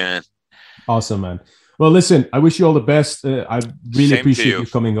 man. Awesome, man. Well, listen, I wish you all the best. I really appreciate you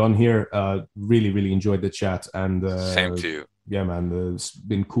coming on here. Really enjoyed the chat. And same to you. Yeah, man, it's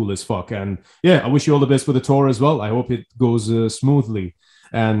been cool as fuck. And yeah, I wish you all the best for the tour as well. I hope it goes smoothly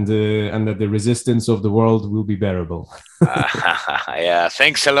and that the resistance of the world will be bearable. Yeah,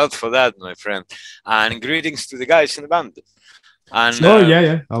 thanks a lot for that, my friend. And greetings to the guys in the band. And sure,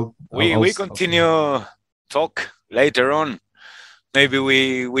 yeah. We continue talk later on. Maybe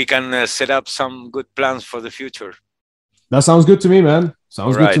we can set up some good plans for the future. That sounds good to me, man.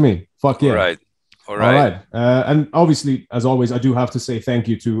 Sounds good to me. Fuck yeah. All right. And obviously, as always, I do have to say thank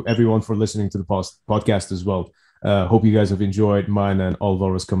you to everyone for listening to the podcast as well. Hope you guys have enjoyed mine and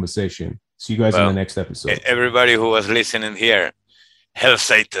Alvaro's conversation. See you guys in the next episode. Everybody who was listening here, Hell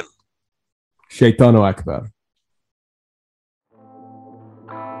Satan. Shaitano Akbar.